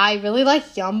rice. I really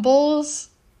like Yum Bowls.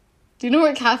 Do you know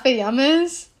where Cafe Yum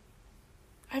is?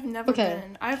 I've never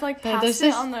been. I've like Yeah, passed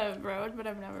it on the road, but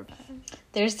I've never been.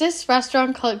 There's this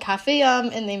restaurant called Cafe Yum,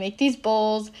 and they make these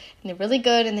bowls, and they're really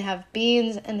good, and they have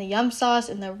beans, and the yum sauce,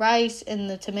 and the rice, and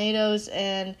the tomatoes,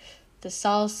 and the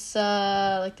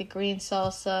salsa, like the green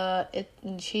salsa,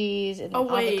 and cheese, and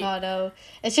avocado.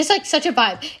 It's just like such a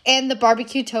vibe. And the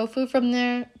barbecue tofu from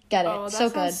there, get it. Oh, that so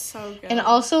sounds good. so good. And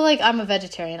also, like, I'm a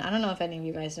vegetarian. I don't know if any of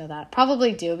you guys know that.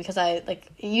 Probably do, because it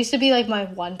used to be, like, my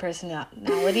one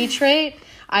personality trait.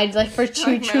 I'd, like, for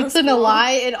Two Truths and a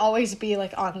Lie, it'd always be,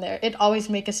 like, on there. It'd always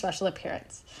make a special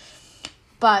appearance.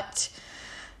 But,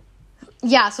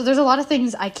 yeah, so there's a lot of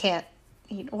things I can't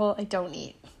eat. Well, I don't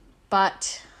eat.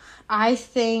 But I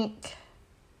think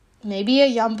maybe a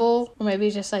Yum Bowl, or maybe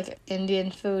just, like,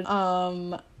 Indian food,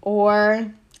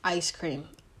 or ice cream.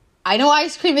 I know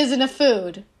ice cream isn't a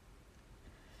food,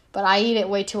 but I eat it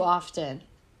way too often.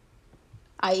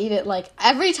 I eat it, like,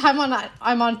 every time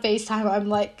I'm on FaceTime, I'm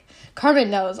like,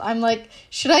 Carmen knows, I'm like,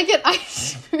 should I get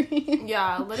ice cream?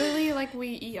 Yeah, literally, like, we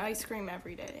eat ice cream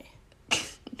every day.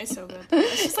 It's so good.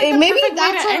 It's just, like, the Maybe perfect way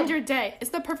that's to end your day. It's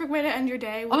the perfect way to end your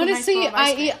day with Honestly, a nice bowl of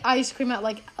ice cream. I eat ice cream at,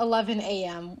 like, 11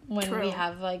 a.m. when True. we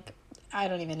have, like, I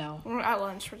don't even know. We're at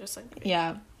lunch, we're just, like...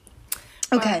 Yeah.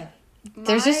 Okay.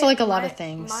 There's just, like, a lot of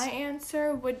things. My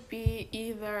answer would be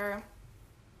either...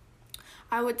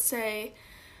 I would say...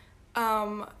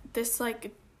 this,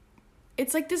 like...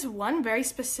 It's, like, this one very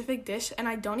specific dish, and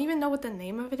I don't even know what the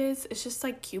name of it is. It's just,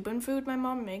 like, Cuban food my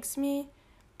mom makes me.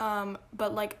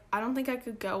 But, like, I don't think I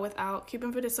could go without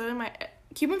Cuban food.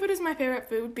 Cuban food is my favorite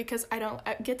food because I don't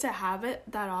get to have it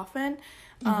that often.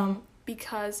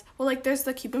 Because, well, like, there's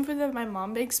the Cuban food that my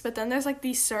mom makes, but then there's, like,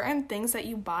 these certain things that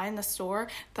you buy in the store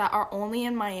that are only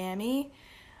in Miami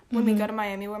when we go to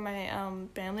Miami where my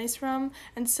family's from.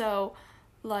 And so,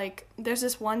 like, there's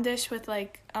this one dish with,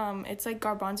 like, it's, like,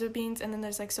 garbanzo beans, and then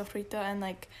there's, like, sofrito and,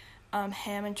 like,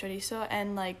 ham and chorizo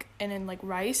and then like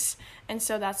rice, and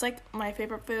so that's like my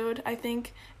favorite food, I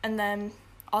think. And then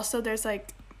also there's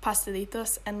like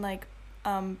pastelitos and like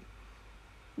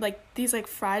these like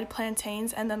fried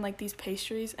plantains, and then like these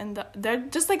pastries, and they're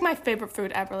just like my favorite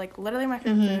food ever, like literally my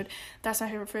favorite food. That's my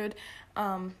favorite food.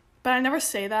 But I never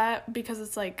say that because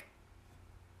it's like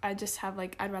I just have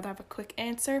like I'd rather have a quick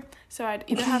answer, so I'd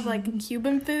either have like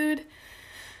Cuban food.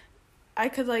 I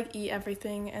could, like, eat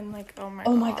everything, and, like, oh my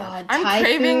god. I'm Thai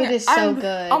craving, food is so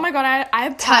good. Oh, my God, I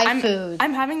have Thai food.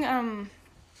 I'm having,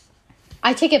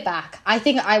 I take it back. I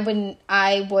think I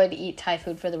would eat Thai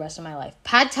food for the rest of my life.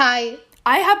 Pad Thai.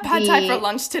 I had Pad Thai for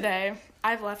lunch today.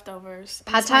 I have leftovers.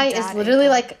 Pad Thai is literally,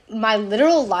 like, my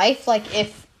literal life. Like,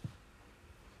 if,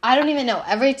 I don't even know,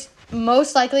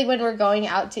 most likely when we're going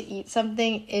out to eat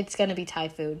something, it's gonna be Thai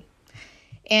food.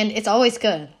 And it's always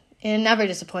good. It never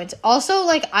disappoints. Also,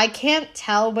 like, I can't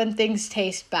tell when things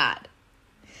taste bad.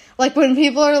 Like, when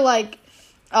people are like,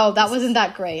 oh, that wasn't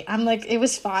that great. I'm like, it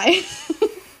was fine.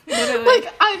 Literally.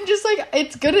 Like, I'm just like,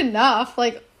 it's good enough.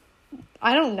 Like,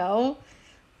 I don't know.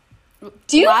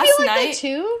 Do you Last feel like night, that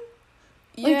too?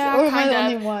 Like, yeah, or am I kind the of.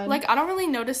 only one? Like, I don't really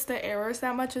notice the errors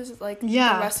that much as, like,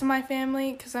 Yeah. the rest of my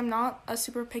family, because I'm not a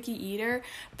super picky eater,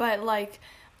 but, like,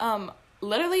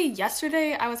 literally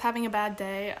yesterday, I was having a bad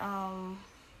day,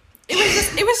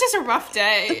 it was just a rough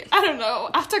day. I don't know.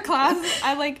 After class,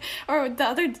 I don't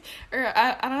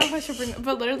know if I should bring,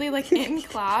 but literally, like, in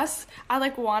class, I,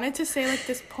 like, wanted to say, like,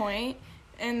 this point,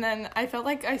 and then I felt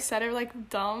like I said it, like,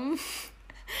 dumb.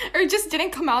 Or it just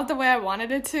didn't come out the way I wanted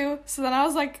it to. So then I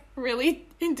was, like, really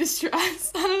in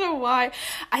distress. I don't know why.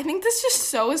 I think this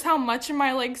just shows how much of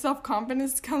my, like,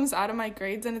 self-confidence comes out of my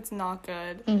grades, and it's not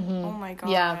good. Mm-hmm. Oh, my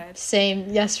God. Yeah, same.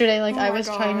 Yesterday, like, I was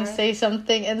trying to God. say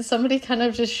something, and somebody kind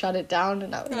of just shut it down,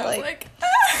 and I was like...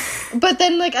 Ah. But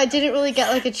then, like, I didn't really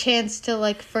get, like, a chance to,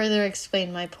 like, further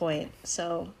explain my point,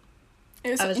 so... I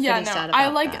was pretty sad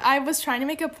about that. I was trying to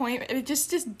make a point. It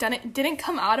just didn't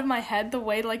come out of my head the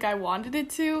way, like, I wanted it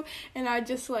to, and I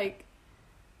just, like,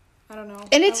 I don't know.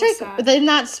 And it's like sad. in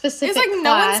that specific it's like class,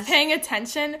 no one's paying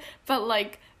attention, but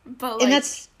like, and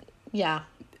that's yeah.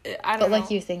 I don't but know. like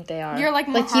you think they are. You're like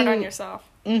more hard on yourself.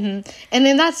 Mm-hmm. And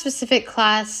in that specific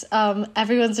class,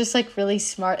 everyone's just like really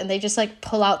smart, and they just like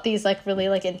pull out these like really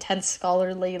like intense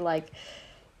scholarly like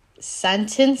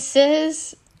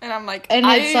sentences. And I'm like, and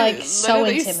it's like so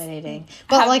intimidating.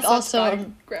 But like also,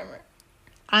 grammar.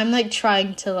 I'm like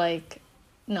trying to like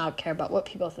not care about what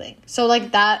people think. So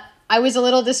like that, I was a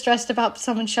little distressed about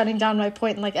someone shutting down my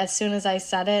point, like as soon as I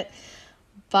said it.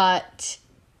 But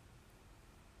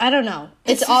I don't know.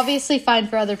 It's obviously fine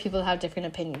for other people to have different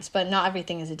opinions, but not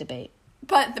everything is a debate.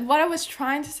 But what I was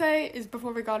trying to say is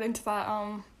before we got into that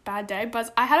bad day,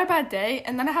 but I had a bad day,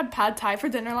 and then I had pad thai for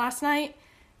dinner last night,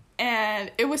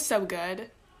 and it was so good.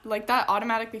 Like, that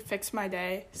automatically fixed my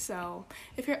day. So,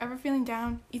 if you're ever feeling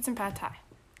down, eat some pad thai,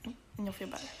 and you'll feel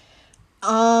better.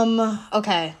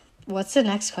 Okay. What's the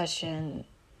next question?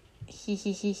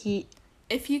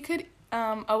 If you could,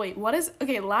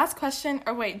 last question,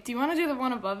 or wait, do you want to do the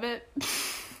one above it?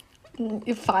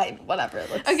 Fine, whatever.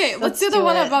 Let's do the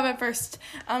one above it first.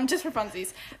 Just for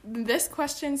funsies. This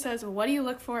question says, what do you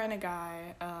look for in a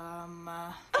guy?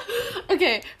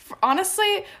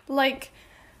 Honestly, like,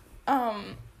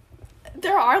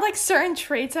 there are, like, certain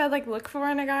traits I, like, look for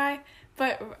in a guy,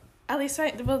 but at least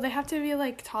they have to be,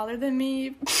 like, taller than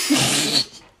me.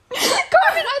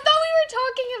 Carmen, I thought we were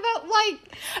talking about, like,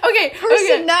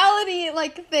 personality,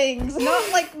 like, things,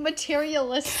 not, like,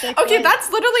 materialistic. Okay, like...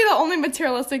 that's literally the only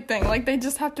materialistic thing. Like, they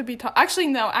just have to be tall. Actually,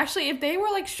 no. Actually, if they were,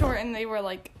 like, short and they were,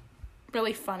 like,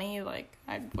 really funny, like,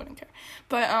 I wouldn't care.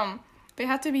 But, they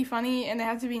have to be funny, and they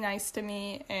have to be nice to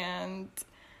me, and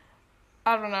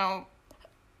I don't know.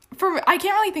 I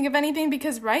can't really think of anything,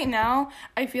 because right now,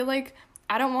 I feel like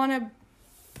I don't want to,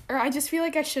 or I just feel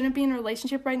like I shouldn't be in a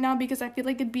relationship right now, because I feel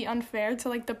like it'd be unfair to,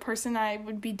 like, the person I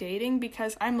would be dating,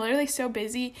 because I'm literally so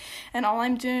busy, and all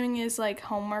I'm doing is, like,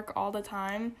 homework all the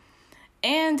time.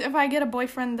 And if I get a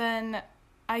boyfriend, then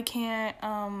I can't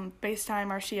FaceTime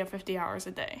Arshia 50 hours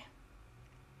a day.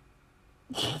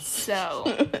 So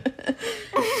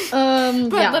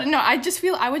but no, I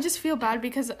would just feel bad,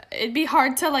 because it'd be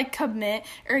hard to, like, commit,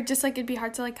 or just, like, it'd be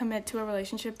hard to, like, commit to a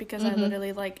relationship, because I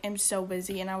literally, like, am so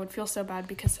busy, and I would feel so bad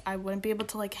because I wouldn't be able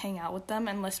to, like, hang out with them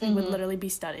unless we would literally be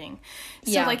studying.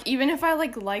 So like, even if I,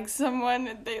 like someone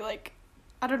and they, like,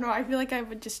 I don't know, I feel like I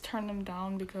would just turn them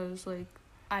down, because, like,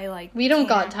 we don't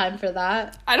got time for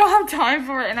that. I don't have time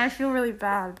for it, and I feel really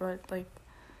bad, but, like,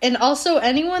 and also,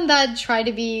 anyone that tried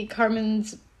to be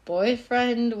Carmen's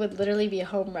boyfriend would literally be a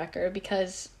homewrecker,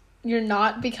 because you're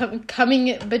not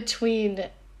coming between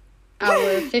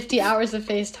our 50 hours of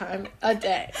FaceTime a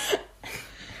day.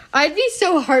 I'd be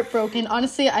so heartbroken.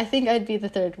 Honestly, I think I'd be the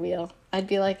third wheel. I'd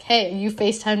be like, hey, you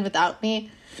FaceTimed without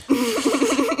me?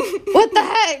 What the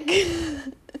heck?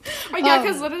 Oh, yeah,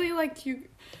 because literally, like, you...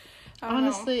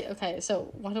 Honestly, okay, so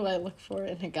what do I look for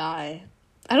in a guy?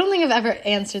 I don't think I've ever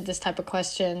answered this type of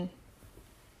question.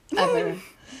 Ever.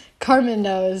 Carmen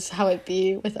knows how it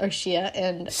be with Arshia,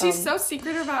 and... She's so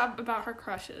secretive about her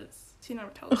crushes. She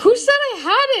never tells me. Who said I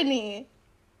had any?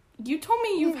 You told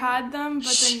me you've had them,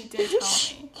 but then you didn't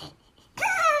tell me.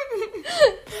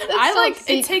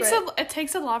 It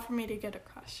takes a lot for me to get a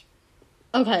crush.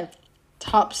 Okay.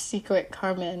 Top secret,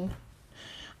 Carmen.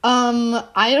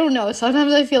 I don't know.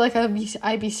 Sometimes I feel like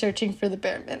I'd be searching for the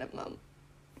bare minimum.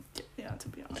 Yeah, to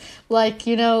be honest. Like,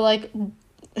 you know, like,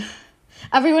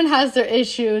 everyone has their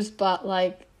issues, but,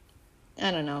 like,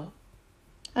 I don't know.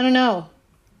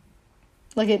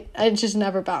 Like, it just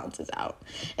never balances out.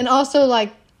 And also,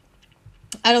 like,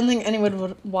 I don't think anyone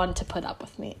would want to put up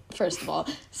with me, first of all.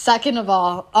 Second of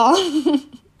all,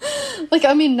 like,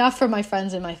 I'm enough for my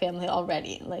friends and my family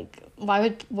already. Like,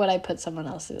 why would I put someone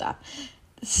else through that?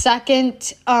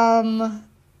 Second,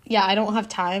 yeah, I don't have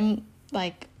time.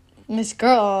 Like, Miss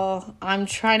Girl, I'm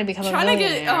trying to become a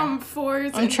millionaire. I'm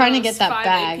trying to get that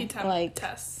bag. Like,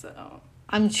 tests, so.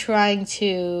 I'm trying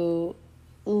to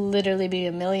literally be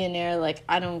a millionaire. Like,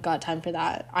 I don't got time for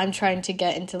that. I'm trying to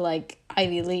get into, like,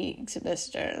 Ivy Leagues,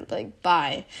 mister. Like,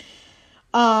 bye.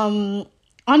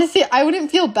 Honestly, I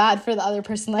wouldn't feel bad for the other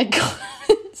person, like,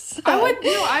 so. I would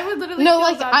literally feel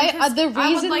like, bad the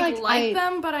reason, I would, like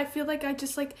them, but I feel like I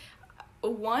just, like,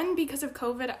 one, because of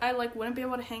COVID, I, like, wouldn't be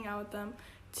able to hang out with them.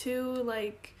 Two,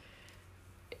 like,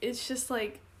 it's just,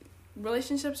 like,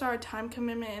 relationships are a time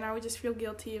commitment, and I would just feel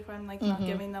guilty if I'm, like, not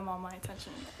giving them all my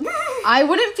attention. I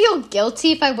wouldn't feel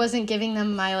guilty if I wasn't giving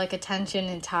them my, like, attention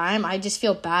and time. I just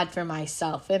feel bad for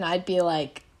myself, and I'd be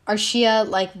like, Arshia,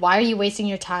 like, why are you wasting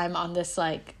your time on this,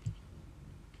 like,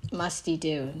 musty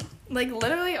dude? Like,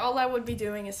 literally all I would be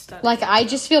doing is studying. Like, I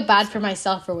just feel bad for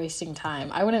myself for wasting time.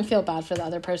 I wouldn't feel bad for the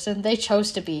other person. They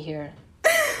chose to be here.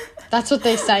 That's what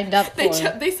they signed up for.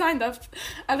 They signed up.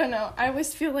 I don't know. I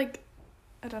always feel like,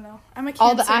 I don't know. I'm a Cancer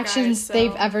all the actions guy, so.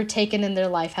 they've ever taken in their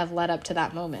life have led up to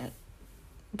that moment.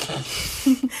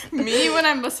 Me, when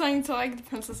I'm listening to, like, The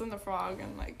Princess and the Frog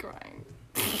and, like, crying.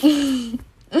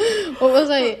 What was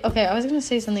I? Okay, I was going to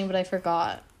say something, but I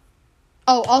forgot.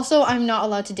 Oh, also, I'm not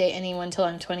allowed to date anyone until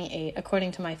I'm 28,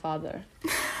 according to my father.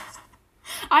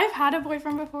 I've had a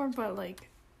boyfriend before, but, like,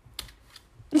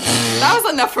 that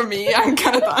was enough for me. I'm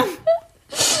kind of done.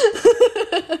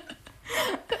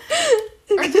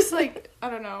 Or just, like, I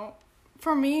don't know.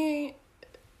 For me,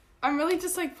 I'm really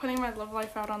just, like, putting my love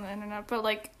life out on the internet, but,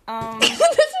 like, This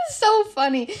is so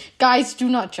funny. Guys, do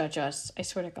not judge us. I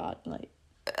swear to God, like.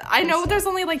 I know there's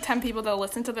only, like, 10 people that'll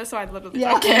listen to this, so I literally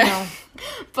don't care. I know.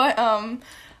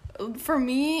 But, for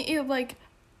me, it, like,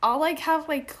 I'll, like, have,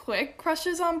 like, quick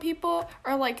crushes on people,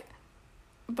 or, like,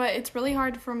 but it's really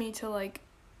hard for me to, like,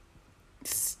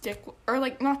 stick, or,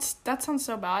 like, not, that sounds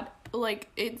so bad, like,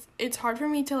 it's hard for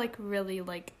me to, like, really,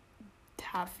 like,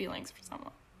 have feelings for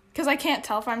someone, because I can't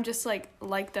tell if I'm just, like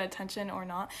the attention or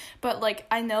not, but, like,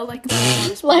 I know, like,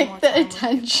 like the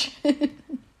attention.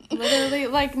 Literally,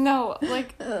 like, no,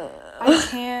 like,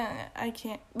 I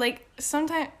can't, like,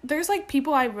 sometimes, there's, like,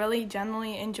 people I really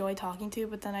genuinely enjoy talking to,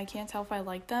 but then I can't tell if I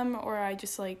like them, or I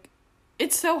just, like,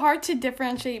 it's so hard to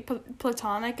differentiate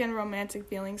platonic and romantic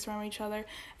feelings from each other,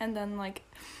 and then, like,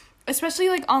 especially,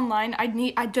 like, online,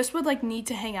 I just would, like, need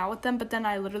to hang out with them, but then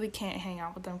I literally can't hang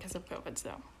out with them because of COVID,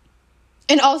 so.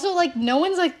 And also, like, no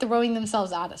one's, like, throwing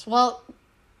themselves at us. Well,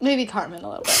 maybe Carmen a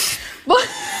little bit. But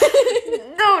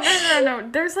No.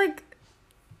 There's, like,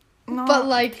 not, but,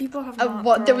 like, people have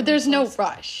not there's no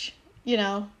rush, you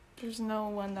know? There's no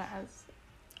one that has.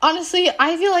 Honestly,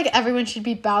 I feel like everyone should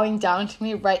be bowing down to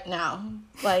me right now.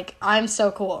 Like, I'm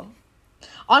so cool.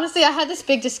 Honestly, I had this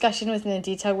big discussion with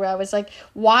Nandita where I was like,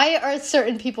 why are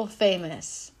certain people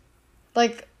famous?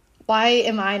 Like, why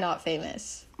am I not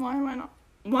famous? Why am I not?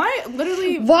 Why?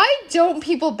 Literally. Why don't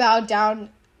people bow down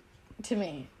to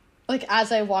me? Like,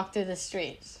 as I walk through the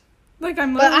streets. Like,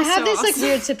 I'm But I have so this, awesome. like,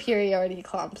 weird superiority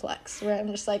complex where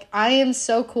I'm just like, I am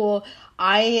so cool.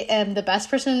 I am the best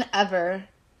person ever.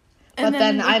 But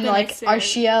then like, I'm like, year,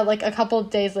 Arshia, like, a couple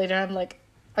of days later, I'm like,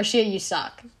 Arshia, you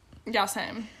suck. Yeah,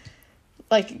 same.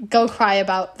 Like, go cry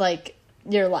about, like,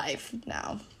 your life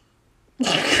now.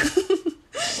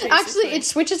 Actually, it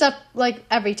switches up, like,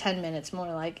 every 10 minutes,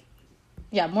 more like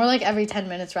every 10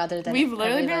 minutes rather than We've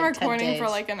literally been like, recording for,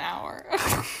 like, an hour.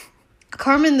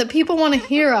 Carmen, the people want to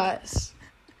hear us.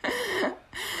 Oh,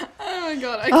 my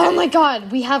God. Okay. Oh, my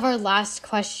God. We have our last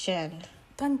question.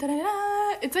 Dun, dun, dun,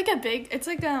 dun. It's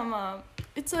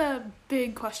a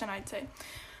big question, I'd say.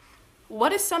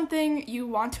 What is something you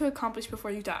want to accomplish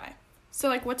before you die? So,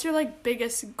 like, what's your, like,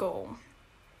 biggest goal?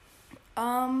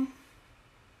 Mine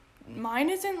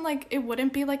isn't, like, it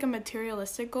wouldn't be, like, a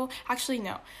materialistic goal. Actually,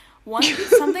 no.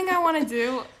 Something I want to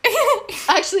do.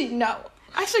 Actually, no.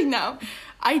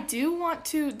 I do want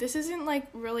to, this isn't, like,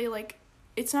 really, like,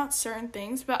 it's not certain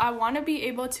things, but I want to be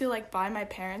able to, like, buy my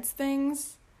parents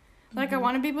things. Like, I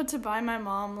want to be able to buy my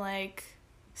mom, like,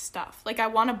 stuff. Like, I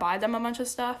want to buy them a bunch of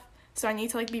stuff, so I need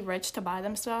to, like, be rich to buy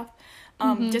them stuff.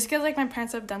 Just because, like, my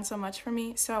parents have done so much for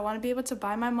me, so I want to be able to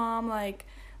buy my mom, like,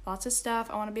 lots of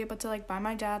stuff. I want to be able to, like, buy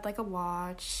my dad, like, a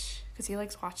watch, because he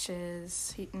likes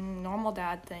watches, normal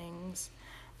dad things.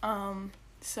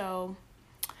 So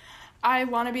I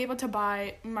want to be able to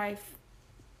buy my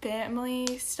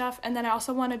family stuff, and then I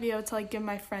also want to be able to like give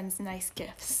my friends nice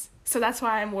gifts. So that's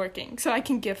why I'm working, so I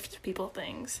can gift people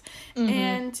things.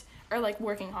 And or like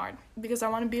working hard, because I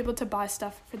want to be able to buy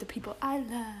stuff for the people I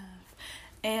love.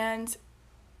 And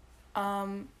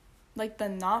like the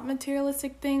not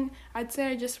materialistic thing, I'd say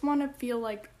I just want to feel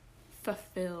like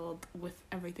fulfilled with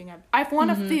everything I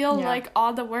want to feel like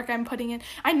all the work I'm putting in.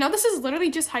 I know this is literally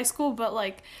just high school, but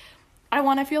like I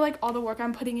want to feel like all the work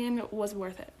I'm putting in was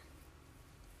worth it.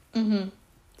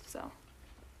 So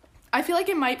I feel like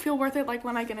it might feel worth it like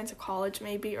when I get into college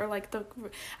maybe, or like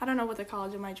I don't know what the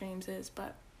college of my dreams is,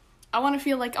 but I want to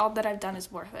feel like all that I've done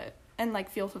is worth it, and like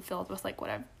feel fulfilled with like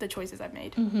the choices I've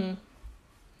made.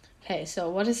 Okay, so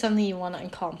what is something you want to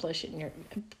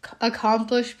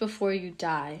accomplish before you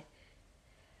die?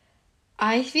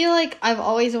 I feel like I've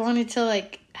always wanted to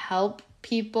like help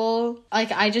people.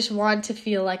 Like I just want to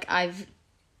feel like I've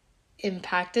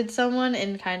impacted someone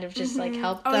and kind of just like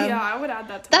helped them. Oh yeah, I would add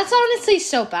that to That's honestly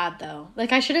so bad though.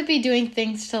 Like I shouldn't be doing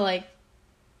things to like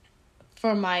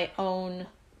for my own,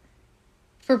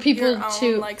 for people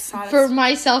to like for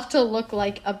myself to look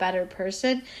like a better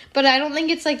person. But I don't think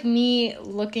it's like me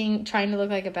trying to look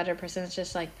like a better person. It's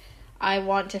just like I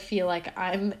want to feel like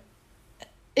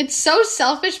it's so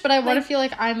selfish, but I want to feel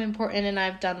like I'm important and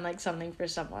I've done like something for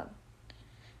someone.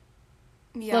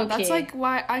 Yeah, low-key. That's like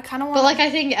why I kind of want. But like I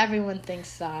think everyone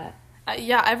thinks that.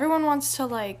 Yeah, everyone wants to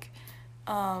like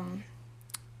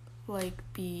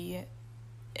be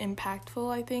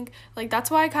impactful. I think like that's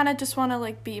why I kind of just want to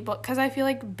like be able, because I feel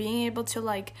like being able to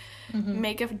like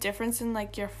make a difference in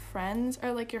like your friends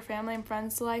or like your family and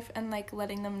friends' life, and like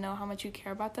letting them know how much you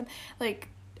care about them. Like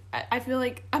I feel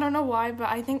like, I don't know why, but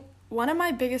I think one of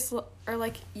my biggest, or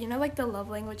like, you know, like the love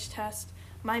language test,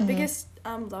 my biggest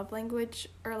love language,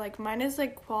 or like mine is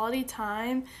like quality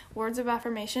time, words of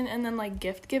affirmation, and then like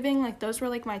gift giving. Like those were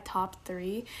like my top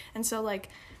 3. And so like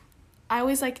I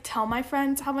always like tell my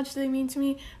friends how much they mean to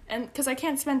me, and because I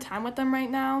can't spend time with them right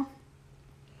now,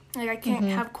 like I can't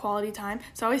have quality time,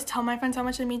 so I always tell my friends how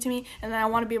much they mean to me, and then I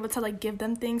want to be able to like give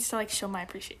them things to like show my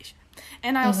appreciation.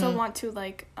 And I also want to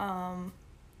like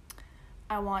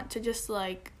I want to just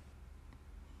like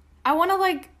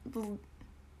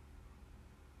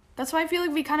that's why I feel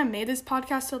like we kind of made this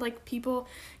podcast so like people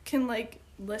can like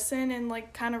listen and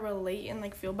like kind of relate and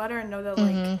like feel better and know that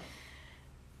like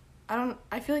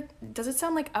I feel like, does it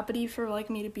sound like uppity for like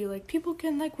me to be like people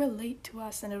can like relate to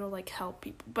us and it'll like help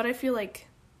people? But I feel like,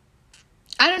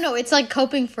 I don't know, it's like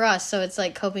coping for us, so it's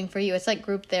like coping for you. It's like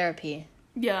group therapy.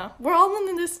 Yeah, we're all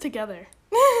in this together.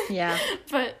 Yeah.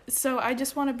 But so I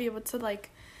just want to be able to like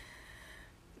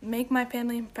make my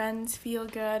family and friends feel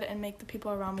good and make the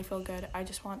people around me feel good. I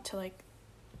just want to like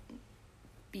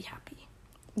be happy.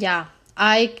 Yeah,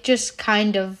 I just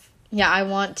kind of, I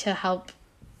want to help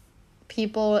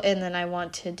people, and then I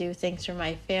want to do things for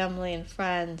my family and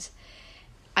friends.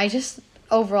 I just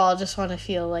overall just want to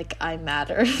feel like I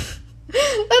matter.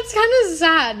 That's kind of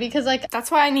sad, because like that's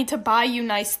why I need to buy you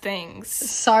nice things.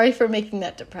 Sorry for making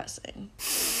that depressing.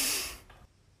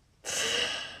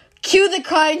 Cue the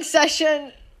crying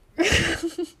session.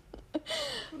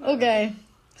 Okay,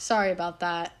 sorry about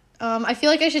that. I feel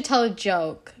like I should tell a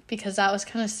joke because that was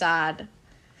kind of sad.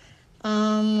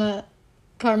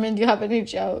 Carmen, do you have any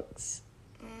jokes?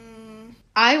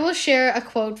 I will share a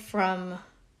quote from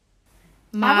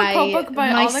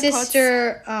my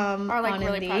sister are like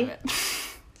really private.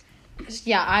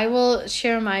 Yeah, I will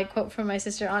share my quote from my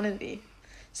sister Anandi.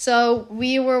 So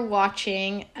we were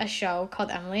watching a show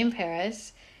called Emily in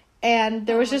Paris, and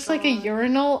there was just like a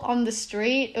urinal on the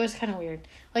street. It was kind of weird.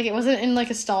 Like it wasn't in like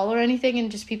a stall or anything, and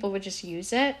just people would just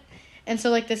use it. And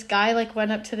so like this guy like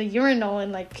went up to the urinal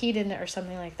and like peed in it or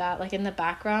something like that, like in the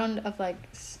background of like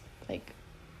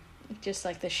just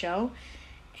like the show.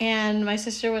 And my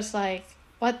sister was like,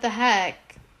 what the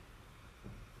heck?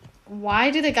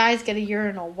 Why do the guys get a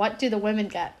urinal? What do the women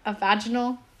get? A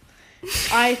vaginal?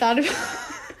 I thought about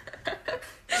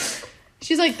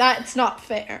She's like, that's not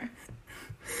fair.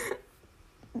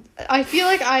 I feel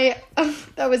like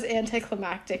that was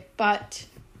anticlimactic, but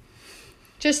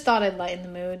just thought I'd lighten the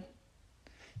mood.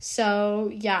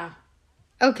 So, yeah.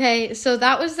 Okay, so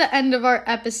that was the end of our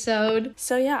episode.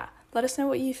 So, yeah, let us know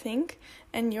what you think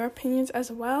and your opinions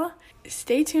as well.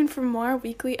 Stay tuned for more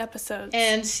weekly episodes.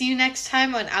 And see you next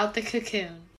time on Out the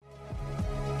Cocoon.